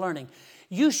 well, he's learning.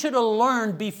 You should have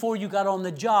learned before you got on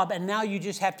the job, and now you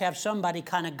just have to have somebody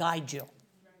kind of guide you.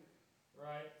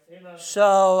 Right. Amen.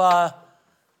 So,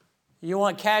 you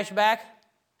want cash back?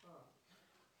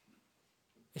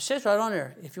 It says right on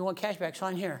there, if you want cash back,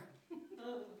 sign here.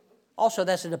 Also,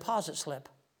 that's a deposit slip.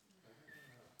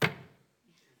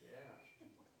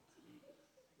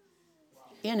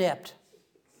 Inept,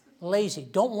 lazy,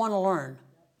 don't want to learn.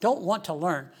 Don't want to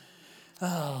learn.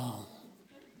 Oh.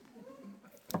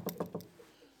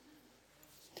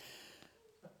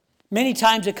 Many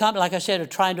times a company, like I said, are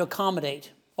trying to accommodate.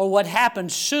 Or what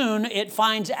happens soon, it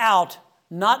finds out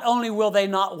not only will they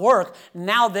not work,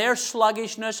 now their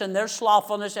sluggishness and their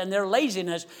slothfulness and their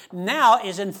laziness now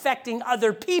is infecting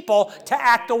other people to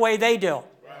act the way they do.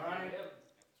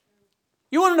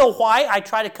 You want to know why I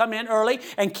try to come in early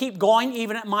and keep going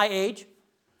even at my age?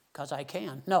 Because I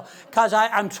can. No, because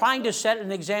I'm trying to set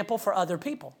an example for other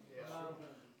people.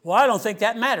 Well, I don't think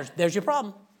that matters. There's your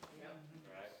problem.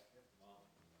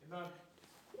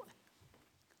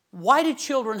 Why do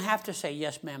children have to say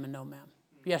yes, ma'am, and no, ma'am?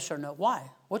 Yes or no? Why?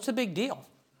 What's the big deal?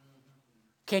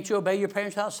 Can't you obey your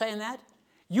parents without saying that?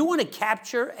 You want to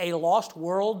capture a lost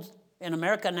world in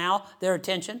America now, their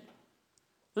attention?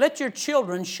 Let your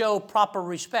children show proper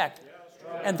respect.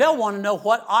 And they'll want to know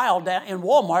what aisle down in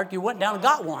Walmart you went down and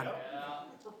got one.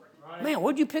 Man,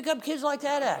 where'd you pick up kids like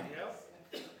that at?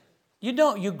 You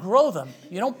don't. You grow them.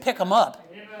 You don't pick them up.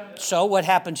 So what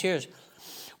happens here is,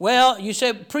 well, you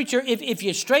say, preacher, if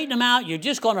you straighten them out, you're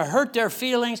just going to hurt their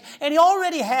feelings. And he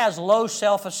already has low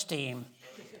self-esteem.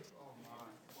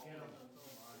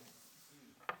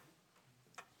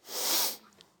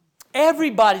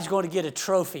 Everybody's going to get a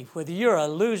trophy, whether you're a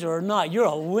loser or not. You're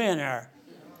a winner.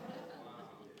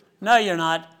 No, you're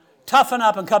not. Toughen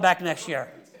up and come back next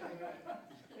year.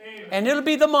 And it'll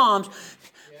be the moms.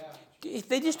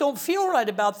 They just don't feel right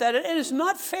about that. And it's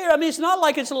not fair. I mean, it's not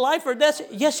like it's a life or death.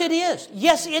 Yes, it is.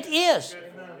 Yes, it is.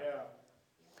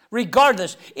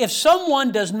 Regardless, if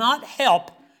someone does not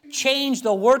help change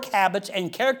the work habits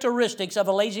and characteristics of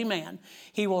a lazy man,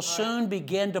 he will soon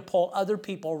begin to pull other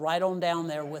people right on down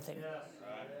there with him.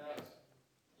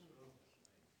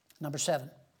 Number 7.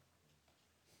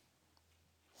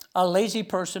 A lazy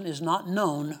person is not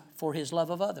known for his love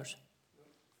of others.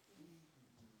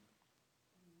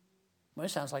 Well, it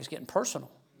sounds like it's getting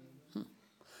personal.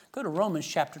 Go to Romans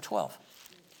chapter 12.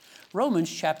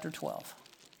 Romans chapter 12.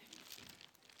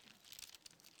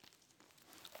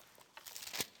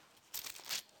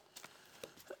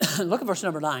 Look at verse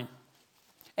number 9.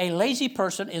 A lazy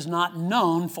person is not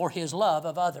known for his love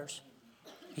of others.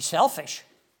 He's selfish.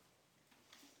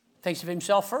 Thinks of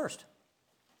himself first.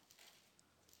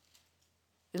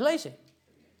 He's lazy.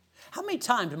 How many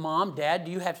times, Mom, Dad,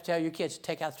 do you have to tell your kids,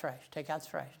 take out the trash, take out the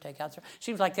trash, take out the trash?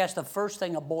 Seems like that's the first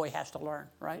thing a boy has to learn,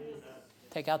 right?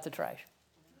 Take out the trash.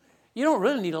 You don't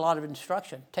really need a lot of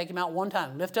instruction. Take him out one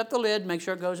time. Lift up the lid, make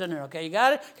sure it goes in there. Okay, you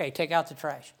got it? Okay, take out the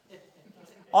trash.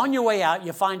 On your way out,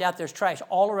 you find out there's trash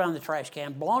all around the trash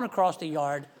can, blown across the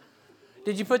yard.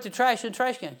 Did you put the trash in the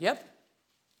trash can? Yep.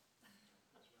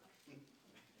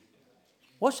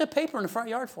 What's the paper in the front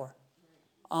yard for?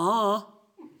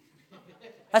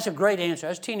 That's a great answer.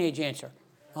 That's a teenage answer.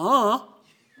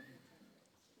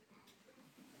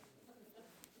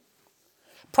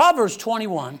 Proverbs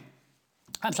 21.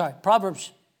 I'm sorry,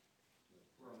 Proverbs.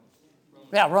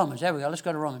 Yeah, Romans. There we go. Let's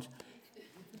go to Romans.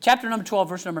 Chapter number 12,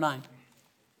 verse number 9.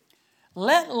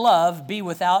 Let love be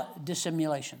without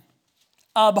dissimulation.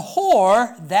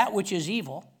 Abhor that which is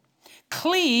evil.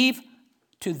 Cleave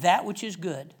to that which is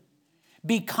good.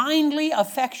 Be kindly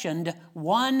affectioned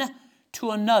one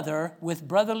to another with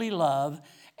brotherly love,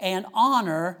 and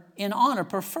in honor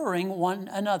preferring one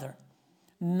another,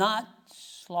 not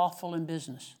slothful in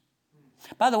business.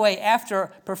 By the way,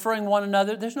 after preferring one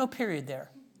another, there's no period there.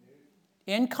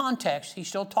 In context, he's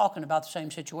still talking about the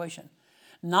same situation.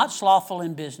 Not slothful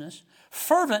in business,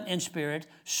 fervent in spirit,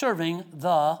 serving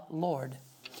the Lord.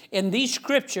 In these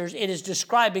scriptures, it is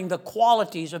describing the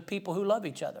qualities of people who love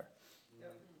each other.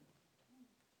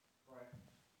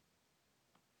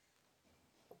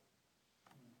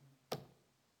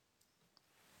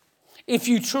 If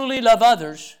you truly love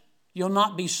others, you'll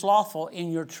not be slothful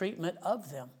in your treatment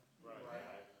of them.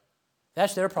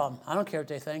 That's their problem. I don't care what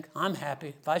they think. I'm happy.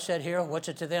 If I said here, what's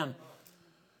it to them?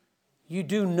 You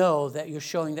do know that you're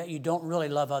showing that you don't really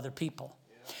love other people.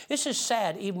 This is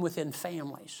sad even within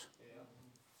families.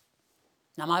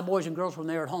 Now, my boys and girls, when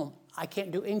they're at home, I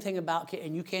can't do anything about it,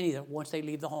 and you can't either once they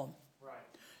leave the home.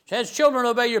 It says, children,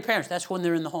 obey your parents. That's when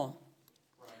they're in the home.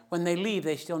 When they leave,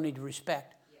 they still need to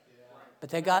respect. But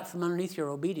they got from underneath your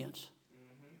obedience.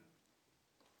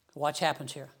 Watch what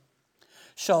happens here.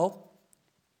 So,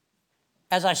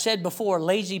 as I said before,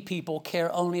 lazy people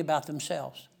care only about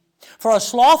themselves. For a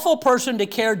slothful person to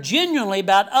care genuinely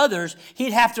about others,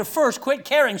 he'd have to first quit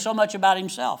caring so much about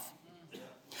himself.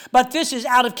 But this is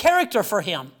out of character for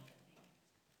him.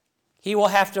 He will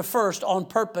have to first, on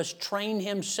purpose, train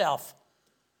himself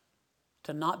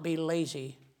to not be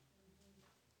lazy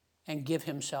and give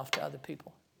himself to other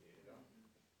people.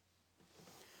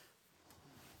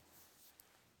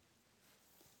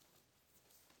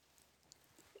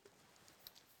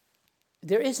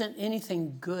 There isn't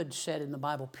anything good said in the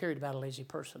Bible, period, about a lazy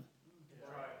person.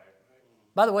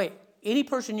 By the way, any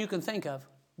person you can think of,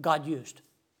 God used.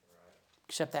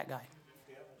 Except that guy.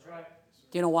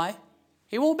 Do you know why?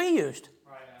 He won't be used.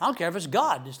 I don't care if it's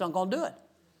God. It's not going to do it.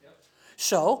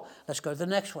 So, let's go to the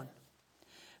next one.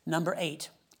 Number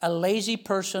 8. A lazy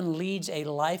person leads a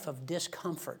life of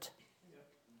discomfort.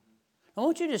 I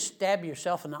want you to stab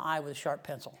yourself in the eye with a sharp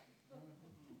pencil.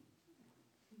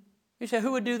 You say,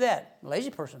 who would do that? A lazy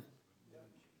person.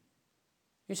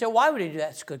 You say, why would he do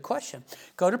that? It's a good question.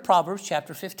 Go to Proverbs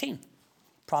chapter 15.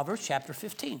 Proverbs chapter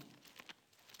 15.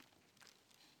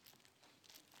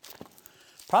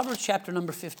 Proverbs chapter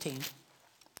number 15,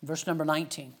 verse number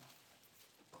 19.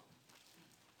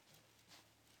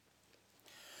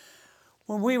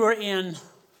 When we were in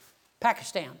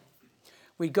Pakistan,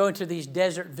 we'd go into these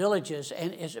desert villages,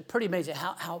 and it's pretty amazing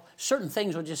how certain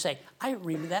things will just say, I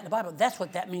read that in the Bible. That's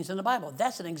what that means in the Bible.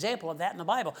 That's an example of that in the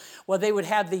Bible. Well, they would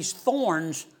have these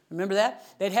thorns. Remember that?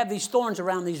 They'd have these thorns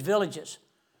around these villages.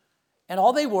 And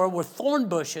all they were thorn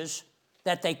bushes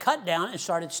that they cut down and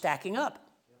started stacking up.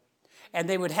 And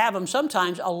they would have them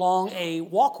sometimes along a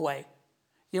walkway.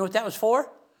 You know what that was for?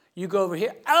 You go over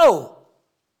here. Oh!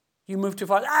 You move too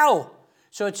far. Ow!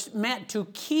 So it's meant to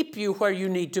keep you where you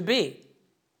need to be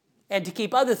and to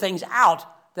keep other things out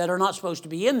that are not supposed to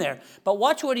be in there. But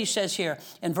watch what he says here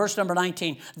in verse number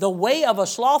 19. The way of a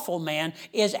slothful man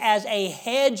is as a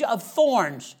hedge of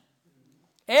thorns.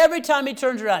 Every time he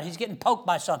turns around, he's getting poked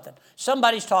by something.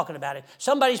 Somebody's talking about it.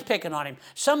 Somebody's picking on him.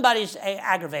 Somebody's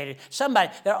aggravated.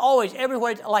 They're always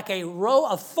everywhere like a row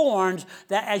of thorns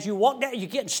that as you walk down, you're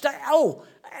getting stuck. Oh,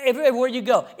 everywhere you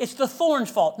go. It's the thorn's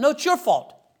fault. No, it's your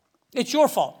fault. It's your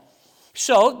fault.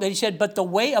 So, he said, but the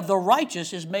way of the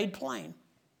righteous is made plain.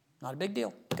 Not a big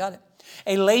deal. Got it.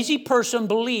 A lazy person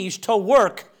believes to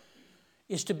work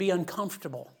is to be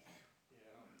uncomfortable.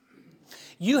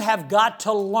 You have got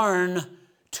to learn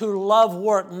to love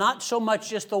work, not so much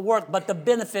just the work, but the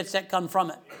benefits that come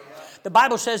from it. The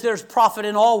Bible says there's profit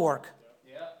in all work.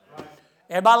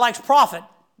 Everybody likes profit,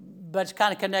 but it's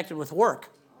kind of connected with work.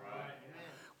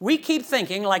 We keep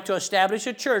thinking, like to establish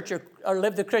a church or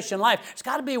live the Christian life, it's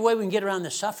got to be a way we can get around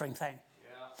the suffering thing.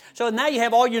 So now you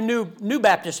have all your new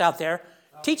Baptists out there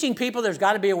teaching people there's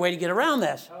got to be a way to get around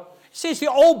this. See, it's the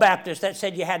old Baptists that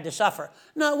said you had to suffer.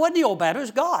 No, it wasn't the old Baptists,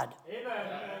 it was God.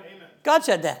 God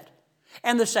said that.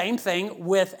 And the same thing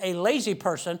with a lazy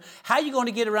person. How are you going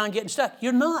to get around getting stuck?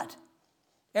 You're not.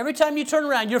 Every time you turn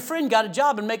around, your friend got a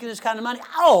job and making this kind of money.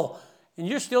 Oh, and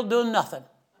you're still doing nothing.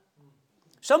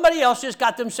 Somebody else just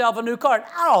got themselves a new car.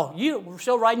 Oh, you're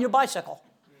still riding your bicycle.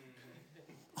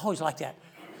 Always like that.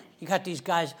 You got these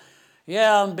guys,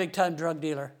 yeah, I'm a big-time drug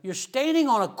dealer. You're standing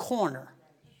on a corner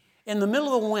in the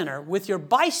middle of the winter with your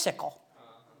bicycle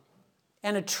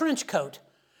and a trench coat.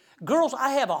 Girls,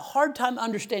 I have a hard time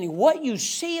understanding what you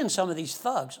see in some of these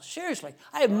thugs. Seriously,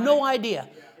 I have no idea.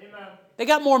 They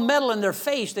got more metal in their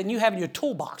face than you have in your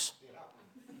toolbox.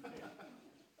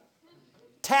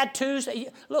 Tattoos.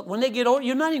 Look, when they get old,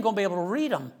 you're not even going to be able to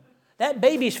read them. That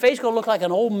baby's face is going to look like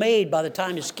an old maid by the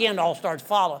time his skin all starts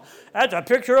falling. That's a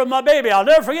picture of my baby. I'll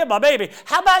never forget my baby.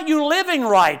 How about you living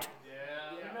right?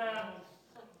 Yeah.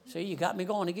 See, you got me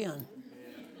going again.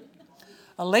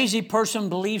 A lazy person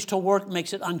believes to work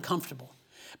makes it uncomfortable.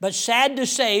 But sad to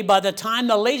say, by the time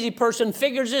the lazy person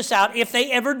figures this out, if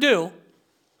they ever do,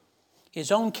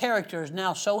 his own character is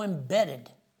now so embedded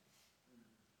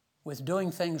with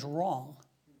doing things wrong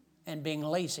and being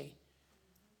lazy.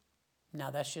 Now,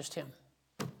 that's just him.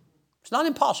 It's not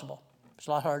impossible. It's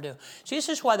a lot harder to do. See, this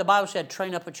is why the Bible said,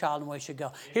 train up a child in the way he should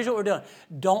go. Here's what we're doing.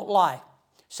 Don't lie.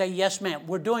 Say, yes, ma'am.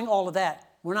 We're doing all of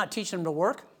that. We're not teaching them to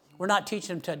work. We're not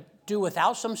teaching them to do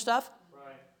without some stuff.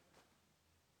 Right.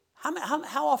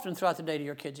 How often throughout the day do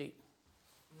your kids eat?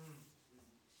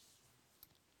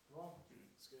 Well,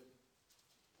 that's good.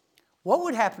 What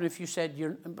would happen if you said,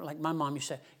 like my mom, you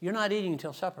said, you're not eating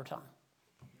until supper time?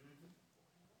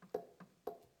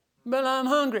 But I'm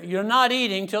hungry. You're not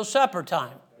eating till supper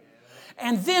time.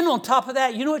 And then on top of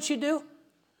that, you know what you do?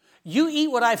 You eat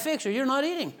what I fix or you're not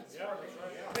eating.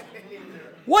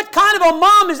 What kind of a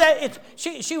mom is that?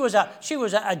 She was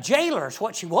a jailer is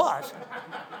what she was.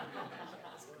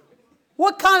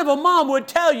 What kind of a mom would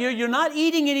tell you you're not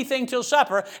eating anything till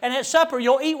supper, and at supper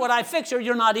you'll eat what I fix or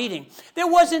you're not eating? There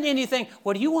wasn't anything,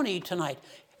 what do you want to eat tonight?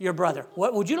 Your brother.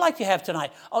 What would you like to have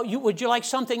tonight? Oh, would you like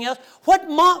something else? What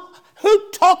mom?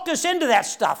 Who talked us into that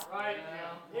stuff? Right.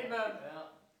 Yeah. Amen.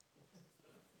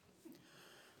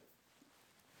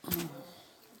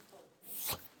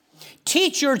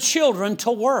 Teach your children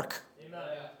to work. Amen.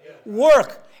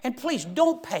 Work. And please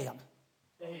don't pay them.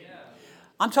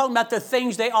 I'm talking about the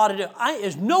things they ought to do.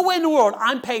 There's no way in the world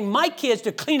I'm paying my kids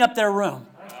to clean up their room.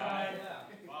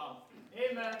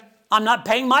 Amen. I'm not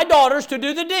paying my daughters to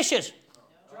do the dishes.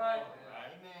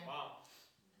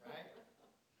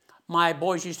 My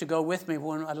boys used to go with me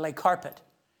when I'd lay carpet.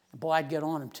 And boy, I'd get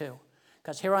on them too.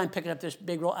 Because here I'm picking up this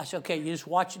big roll. I said, okay, you just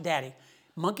watch Daddy.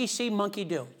 Monkey see, monkey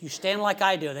do. You stand like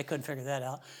I do. They couldn't figure that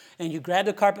out. And you grab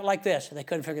the carpet like this. They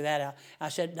couldn't figure that out. I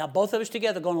said, now both of us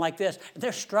together going like this. And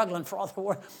they're struggling for all the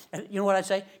work. And you know what I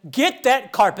say? Get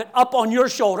that carpet up on your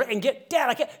shoulder and Dad,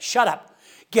 I can't. Shut up.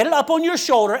 Get it up on your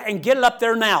shoulder and get it up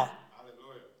there now.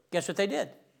 Hallelujah. Guess what they did?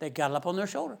 They got it up on their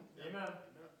shoulder. Amen.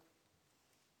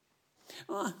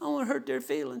 I don't want to hurt their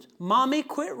feelings. Mommy,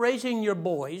 quit raising your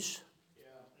boys. Yeah.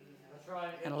 That's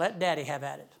right. And let Daddy have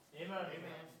at it. Amen.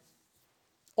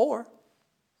 Or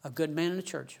a good man in the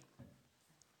church.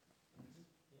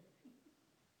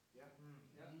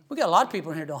 We got a lot of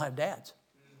people in here who don't have dads.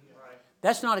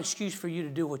 That's not an excuse for you to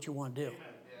do what you want to do.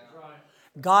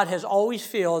 God has always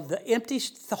filled the empty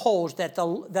holes that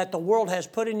the world has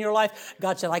put in your life.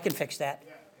 God said, I can fix that.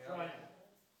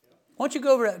 Why don't you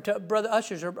go over to Brother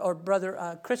Usher's or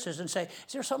Brother Chris's and say,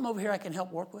 is there something over here I can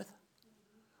help work with?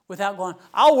 Without going,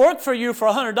 I'll work for you for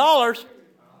 $100.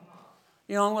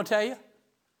 You know what I'm going to tell you?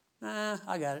 Nah,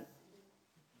 I got it.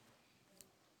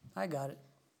 I got it.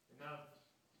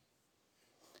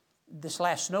 This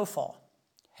last snowfall,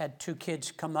 had 2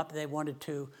 kids come up. They wanted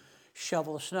to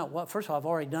shovel the snow. Well, first of all, I've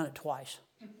already done it twice.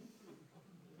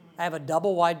 I have a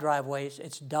double wide driveway.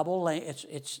 It's double lane.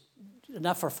 It's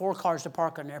enough for 4 cars to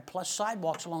park on there, plus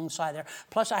sidewalks alongside there.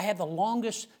 Plus, I have the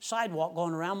longest sidewalk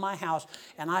going around my house,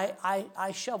 and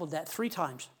I shoveled that 3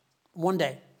 times, one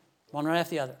day, one right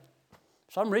after the other.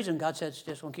 For some reason, God said it's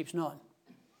just going to keep snowing.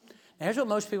 Now, here's what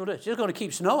most people do. It's just going to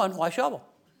keep snowing. Why shovel?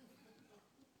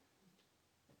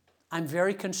 I'm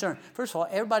very concerned. First of all,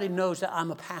 everybody knows that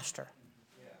I'm a pastor.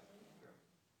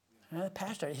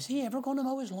 Pastor, is he ever going to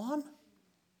mow his lawn?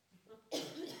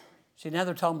 See, now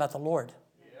they're talking about the Lord.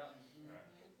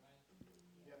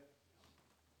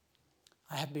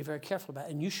 I have to be very careful about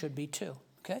it, and you should be too,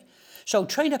 okay? So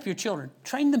train up your children.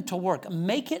 Train them to work.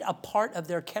 Make it a part of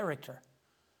their character.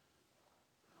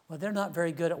 Well, they're not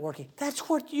very good at working. That's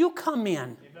where you come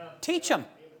in. Teach them.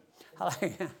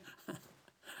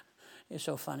 It's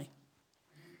so funny.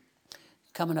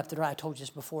 Coming up the drive, I told you this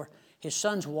before, his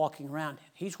son's walking around.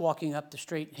 He's walking up the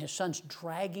street, and his son's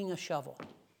dragging a shovel.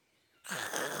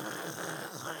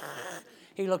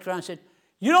 He looked around and said,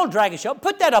 you don't drag a shovel.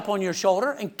 Put that up on your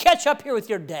shoulder and catch up here with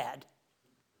your dad.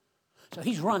 So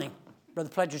he's running.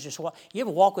 Brother Pledger's just walk. You ever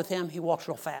walk with him? He walks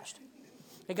real fast.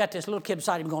 They got this little kid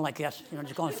beside him going like this,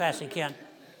 just going as fast as he can.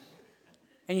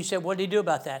 And you said, what did he do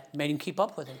about that? Made him keep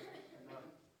up with him.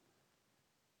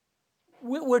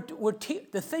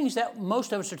 The things that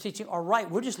most of us are teaching are right.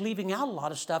 We're just leaving out a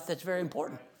lot of stuff that's very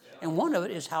important. And one of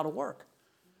it is how to work.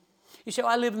 You say,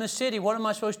 I live in the city. What am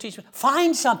I supposed to teach?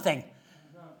 Find something.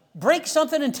 Break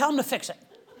something and tell them to fix it.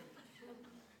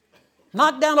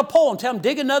 Knock down a pole and tell them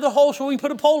dig another hole so we can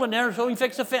put a pole in there so we can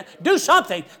fix the fence. Do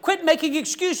something. Quit making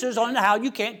excuses on how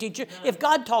you can't teach it. If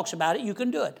God talks about it, you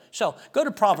can do it. So go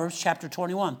to Proverbs chapter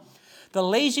 21. The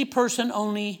lazy person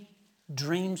only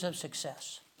dreams of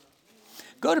success.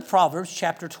 Go to Proverbs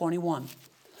chapter 21.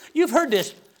 You've heard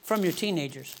this from your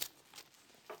teenagers.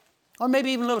 Or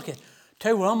maybe even little kids.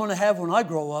 Tell you what I'm going to have when I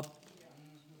grow up.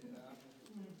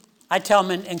 I tell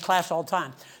them in class all the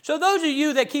time. So those of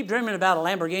you that keep dreaming about a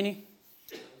Lamborghini,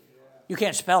 you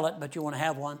can't spell it, but you want to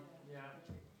have one.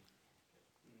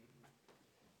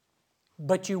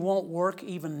 But you won't work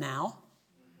even now.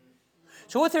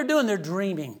 So what they're doing, they're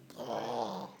dreaming.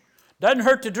 Doesn't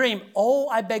hurt to dream. Oh,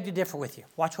 I beg to differ with you.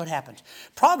 Watch what happens.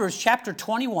 Proverbs chapter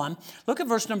 21. Look at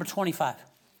verse number 25.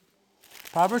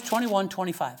 Proverbs 21,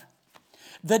 25.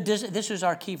 This is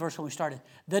our key verse when we started.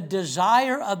 The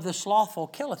desire of the slothful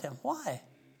killeth him. Why?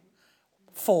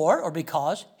 For, or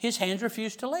because, his hands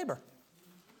refuse to labor.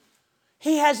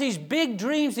 He has these big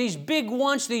dreams, these big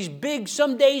wants, these big,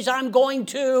 some days I'm going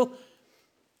to,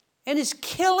 and it's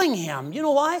killing him. You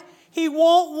know why? He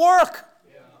won't work.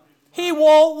 He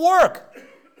won't work.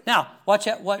 Now, watch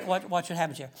what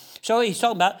happens here. So he's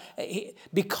talking about,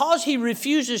 because he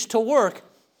refuses to work,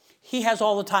 he has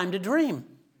all the time to dream.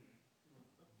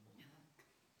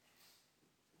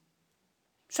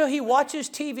 So he watches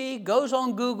TV, goes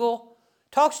on Google,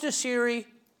 talks to Siri,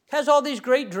 has all these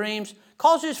great dreams,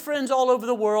 calls his friends all over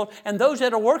the world, and those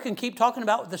that are working keep talking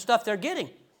about the stuff they're getting.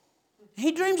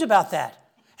 He dreams about that.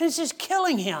 And it's just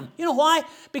killing him. You know why?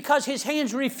 Because his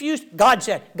hands refused. God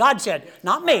said,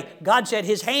 not me. God said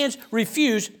his hands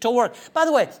refused to work. By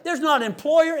the way, there's not an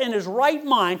employer in his right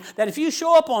mind that if you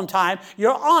show up on time,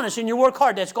 you're honest and you work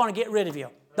hard, that's going to get rid of you.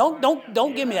 Don't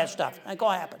give me that stuff. That ain't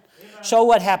going to happen. So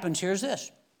what happens here is this.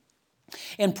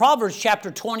 In Proverbs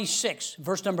chapter 26,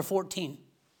 verse number 14,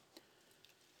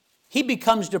 he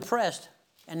becomes depressed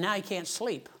and now he can't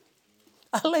sleep.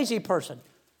 A lazy person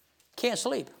can't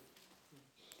sleep.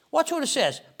 Watch what it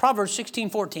says. Proverbs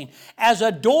 16:14. As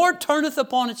a door turneth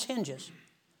upon its hinges.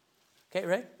 Okay,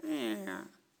 ready?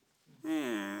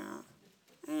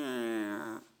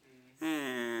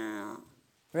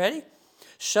 Ready?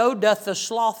 So doth the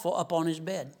slothful upon his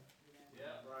bed.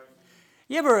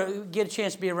 You ever get a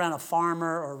chance to be around a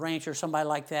farmer or a rancher or somebody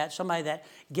like that, somebody that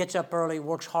gets up early,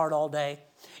 works hard all day?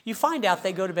 You find out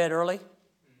they go to bed early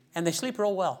and they sleep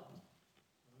real well.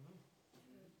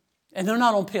 And they're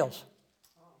not on pills.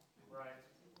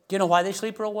 Do you know why they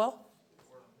sleep real well?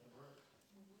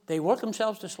 They work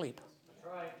themselves to sleep.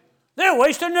 They're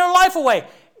wasting their life away.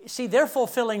 See, they're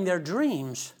fulfilling their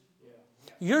dreams.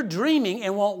 You're dreaming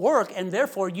and won't work, and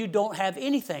therefore you don't have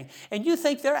anything. And you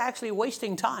think they're actually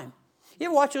wasting time. You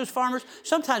ever watch those farmers?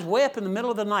 Sometimes way up in the middle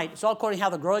of the night, it's all according to how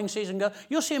the growing season goes,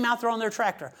 you'll see them out there on their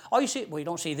tractor. All you see, well, you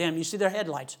don't see them, you see their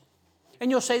headlights. And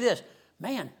you'll say this,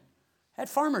 man, that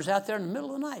farmer's out there in the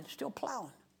middle of the night still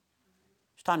plowing.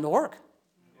 It's time to work.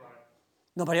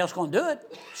 Nobody else going to do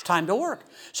it. It's time to work.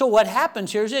 So what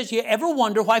happens here is this. You ever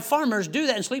wonder why farmers do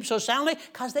that and sleep so soundly?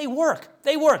 Because they work.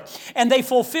 They work. And they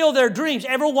fulfill their dreams.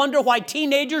 Ever wonder why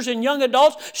teenagers and young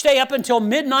adults stay up until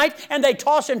midnight and they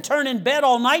toss and turn in bed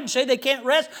all night and say they can't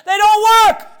rest? They don't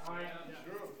work.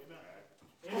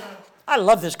 I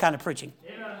love this kind of preaching.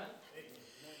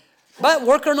 But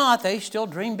work or not, they still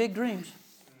dream big dreams.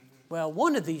 Well,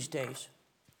 one of these days,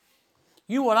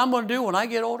 you know what I'm going to do when I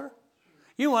get older?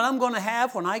 You know what I'm going to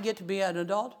have when I get to be an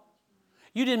adult?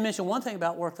 You didn't mention one thing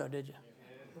about work, though, did you?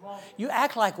 You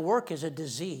act like work is a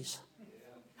disease.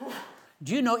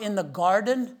 Do you know in the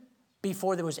garden,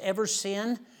 before there was ever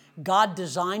sin, God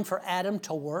designed for Adam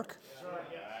to work?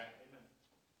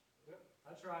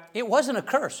 That's right. It wasn't a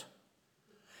curse.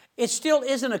 It still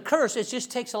isn't a curse. It just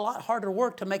takes a lot harder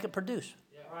work to make it produce.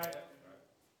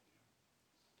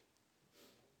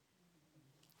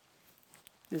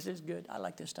 This is good. I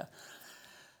like this stuff.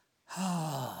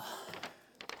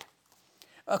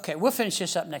 Okay, we'll finish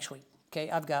this up next week.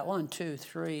 Okay, I've got 1, 2,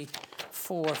 3,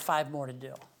 4, 5 more to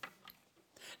do.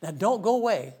 Now, don't go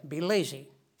away. Be lazy.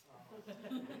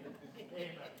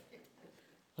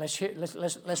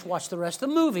 Let's watch the rest of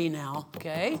the movie now.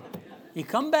 Okay, you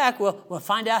come back. We'll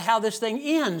find out how this thing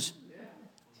ends.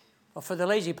 Well, for the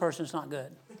lazy person, it's not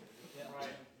good.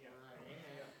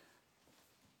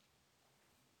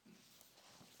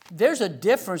 There's a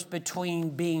difference between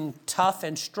being tough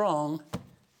and strong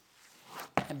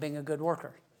and being a good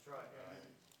worker.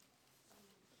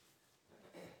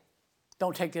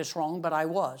 Don't take this wrong, but I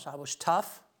was. I was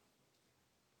tough,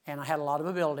 and I had a lot of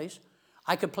abilities.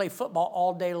 I could play football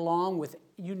all day long with,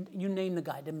 you name the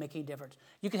guy, it didn't make any difference.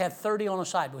 You could have 30 on a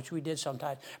side, which we did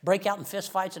sometimes. Break out in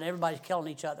fist fights, and everybody's killing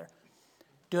each other.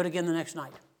 Do it again the next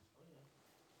night.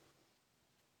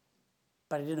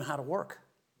 But I didn't know how to work.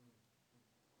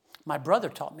 My brother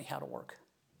taught me how to work.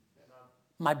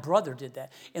 My brother did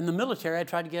that. In the military, I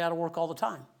tried to get out of work all the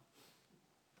time.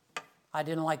 I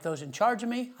didn't like those in charge of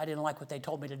me. I didn't like what they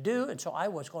told me to do, and so I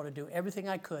was going to do everything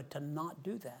I could to not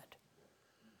do that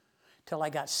till I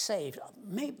got saved.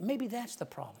 Maybe that's the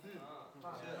problem.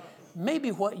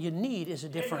 Maybe what you need is a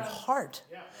different heart,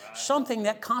 something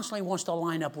that constantly wants to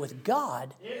line up with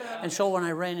God. And so when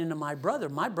I ran into my brother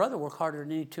worked harder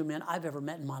than any 2 men I've ever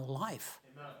met in my life.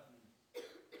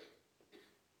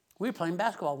 We were playing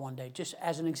basketball one day, just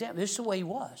as an example. This is the way he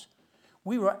was.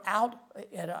 We were out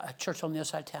at a church on the other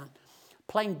side of town,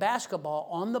 playing basketball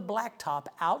on the blacktop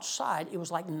outside. It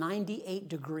was like 98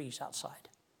 degrees outside,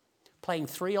 playing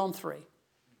 3-on-3.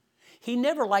 He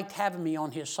never liked having me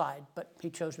on his side, but he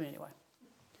chose me anyway.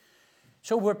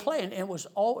 So we're playing, and it was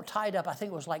all tied up. I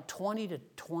think it was like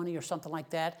 20-20 or something like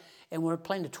that, and we were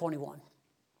playing to 21.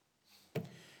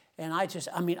 And I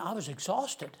was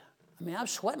exhausted. I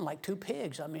was sweating like 2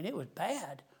 pigs. It was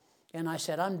bad. And I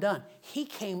said, I'm done. He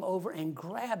came over and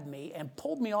grabbed me and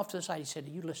pulled me off to the side. He said,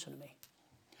 you listen to me.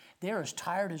 They're as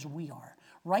tired as we are.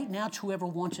 Right now, it's whoever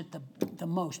wants it the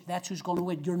most. That's who's going to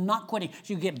win. You're not quitting.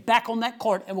 So you get back on that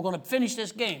court, and we're going to finish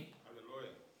this game. Hallelujah.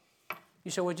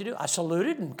 You said, what'd you do? I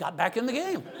saluted and got back in the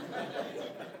game.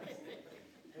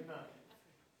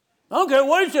 I don't care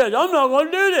what he says. I'm not going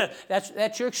to do this.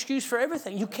 That's your excuse for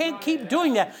everything. You can't keep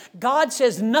doing that. God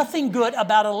says nothing good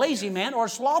about a lazy man or a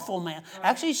slothful man.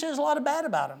 Actually, he says a lot of bad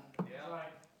about him.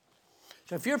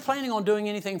 So if you're planning on doing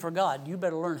anything for God, you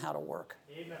better learn how to work.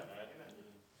 Amen.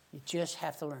 You just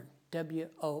have to learn.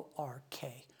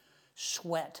 W-O-R-K.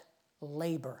 Sweat,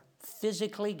 labor,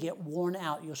 physically get worn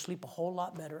out. You'll sleep a whole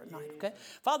lot better at night. Okay?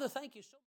 Father, thank you so much.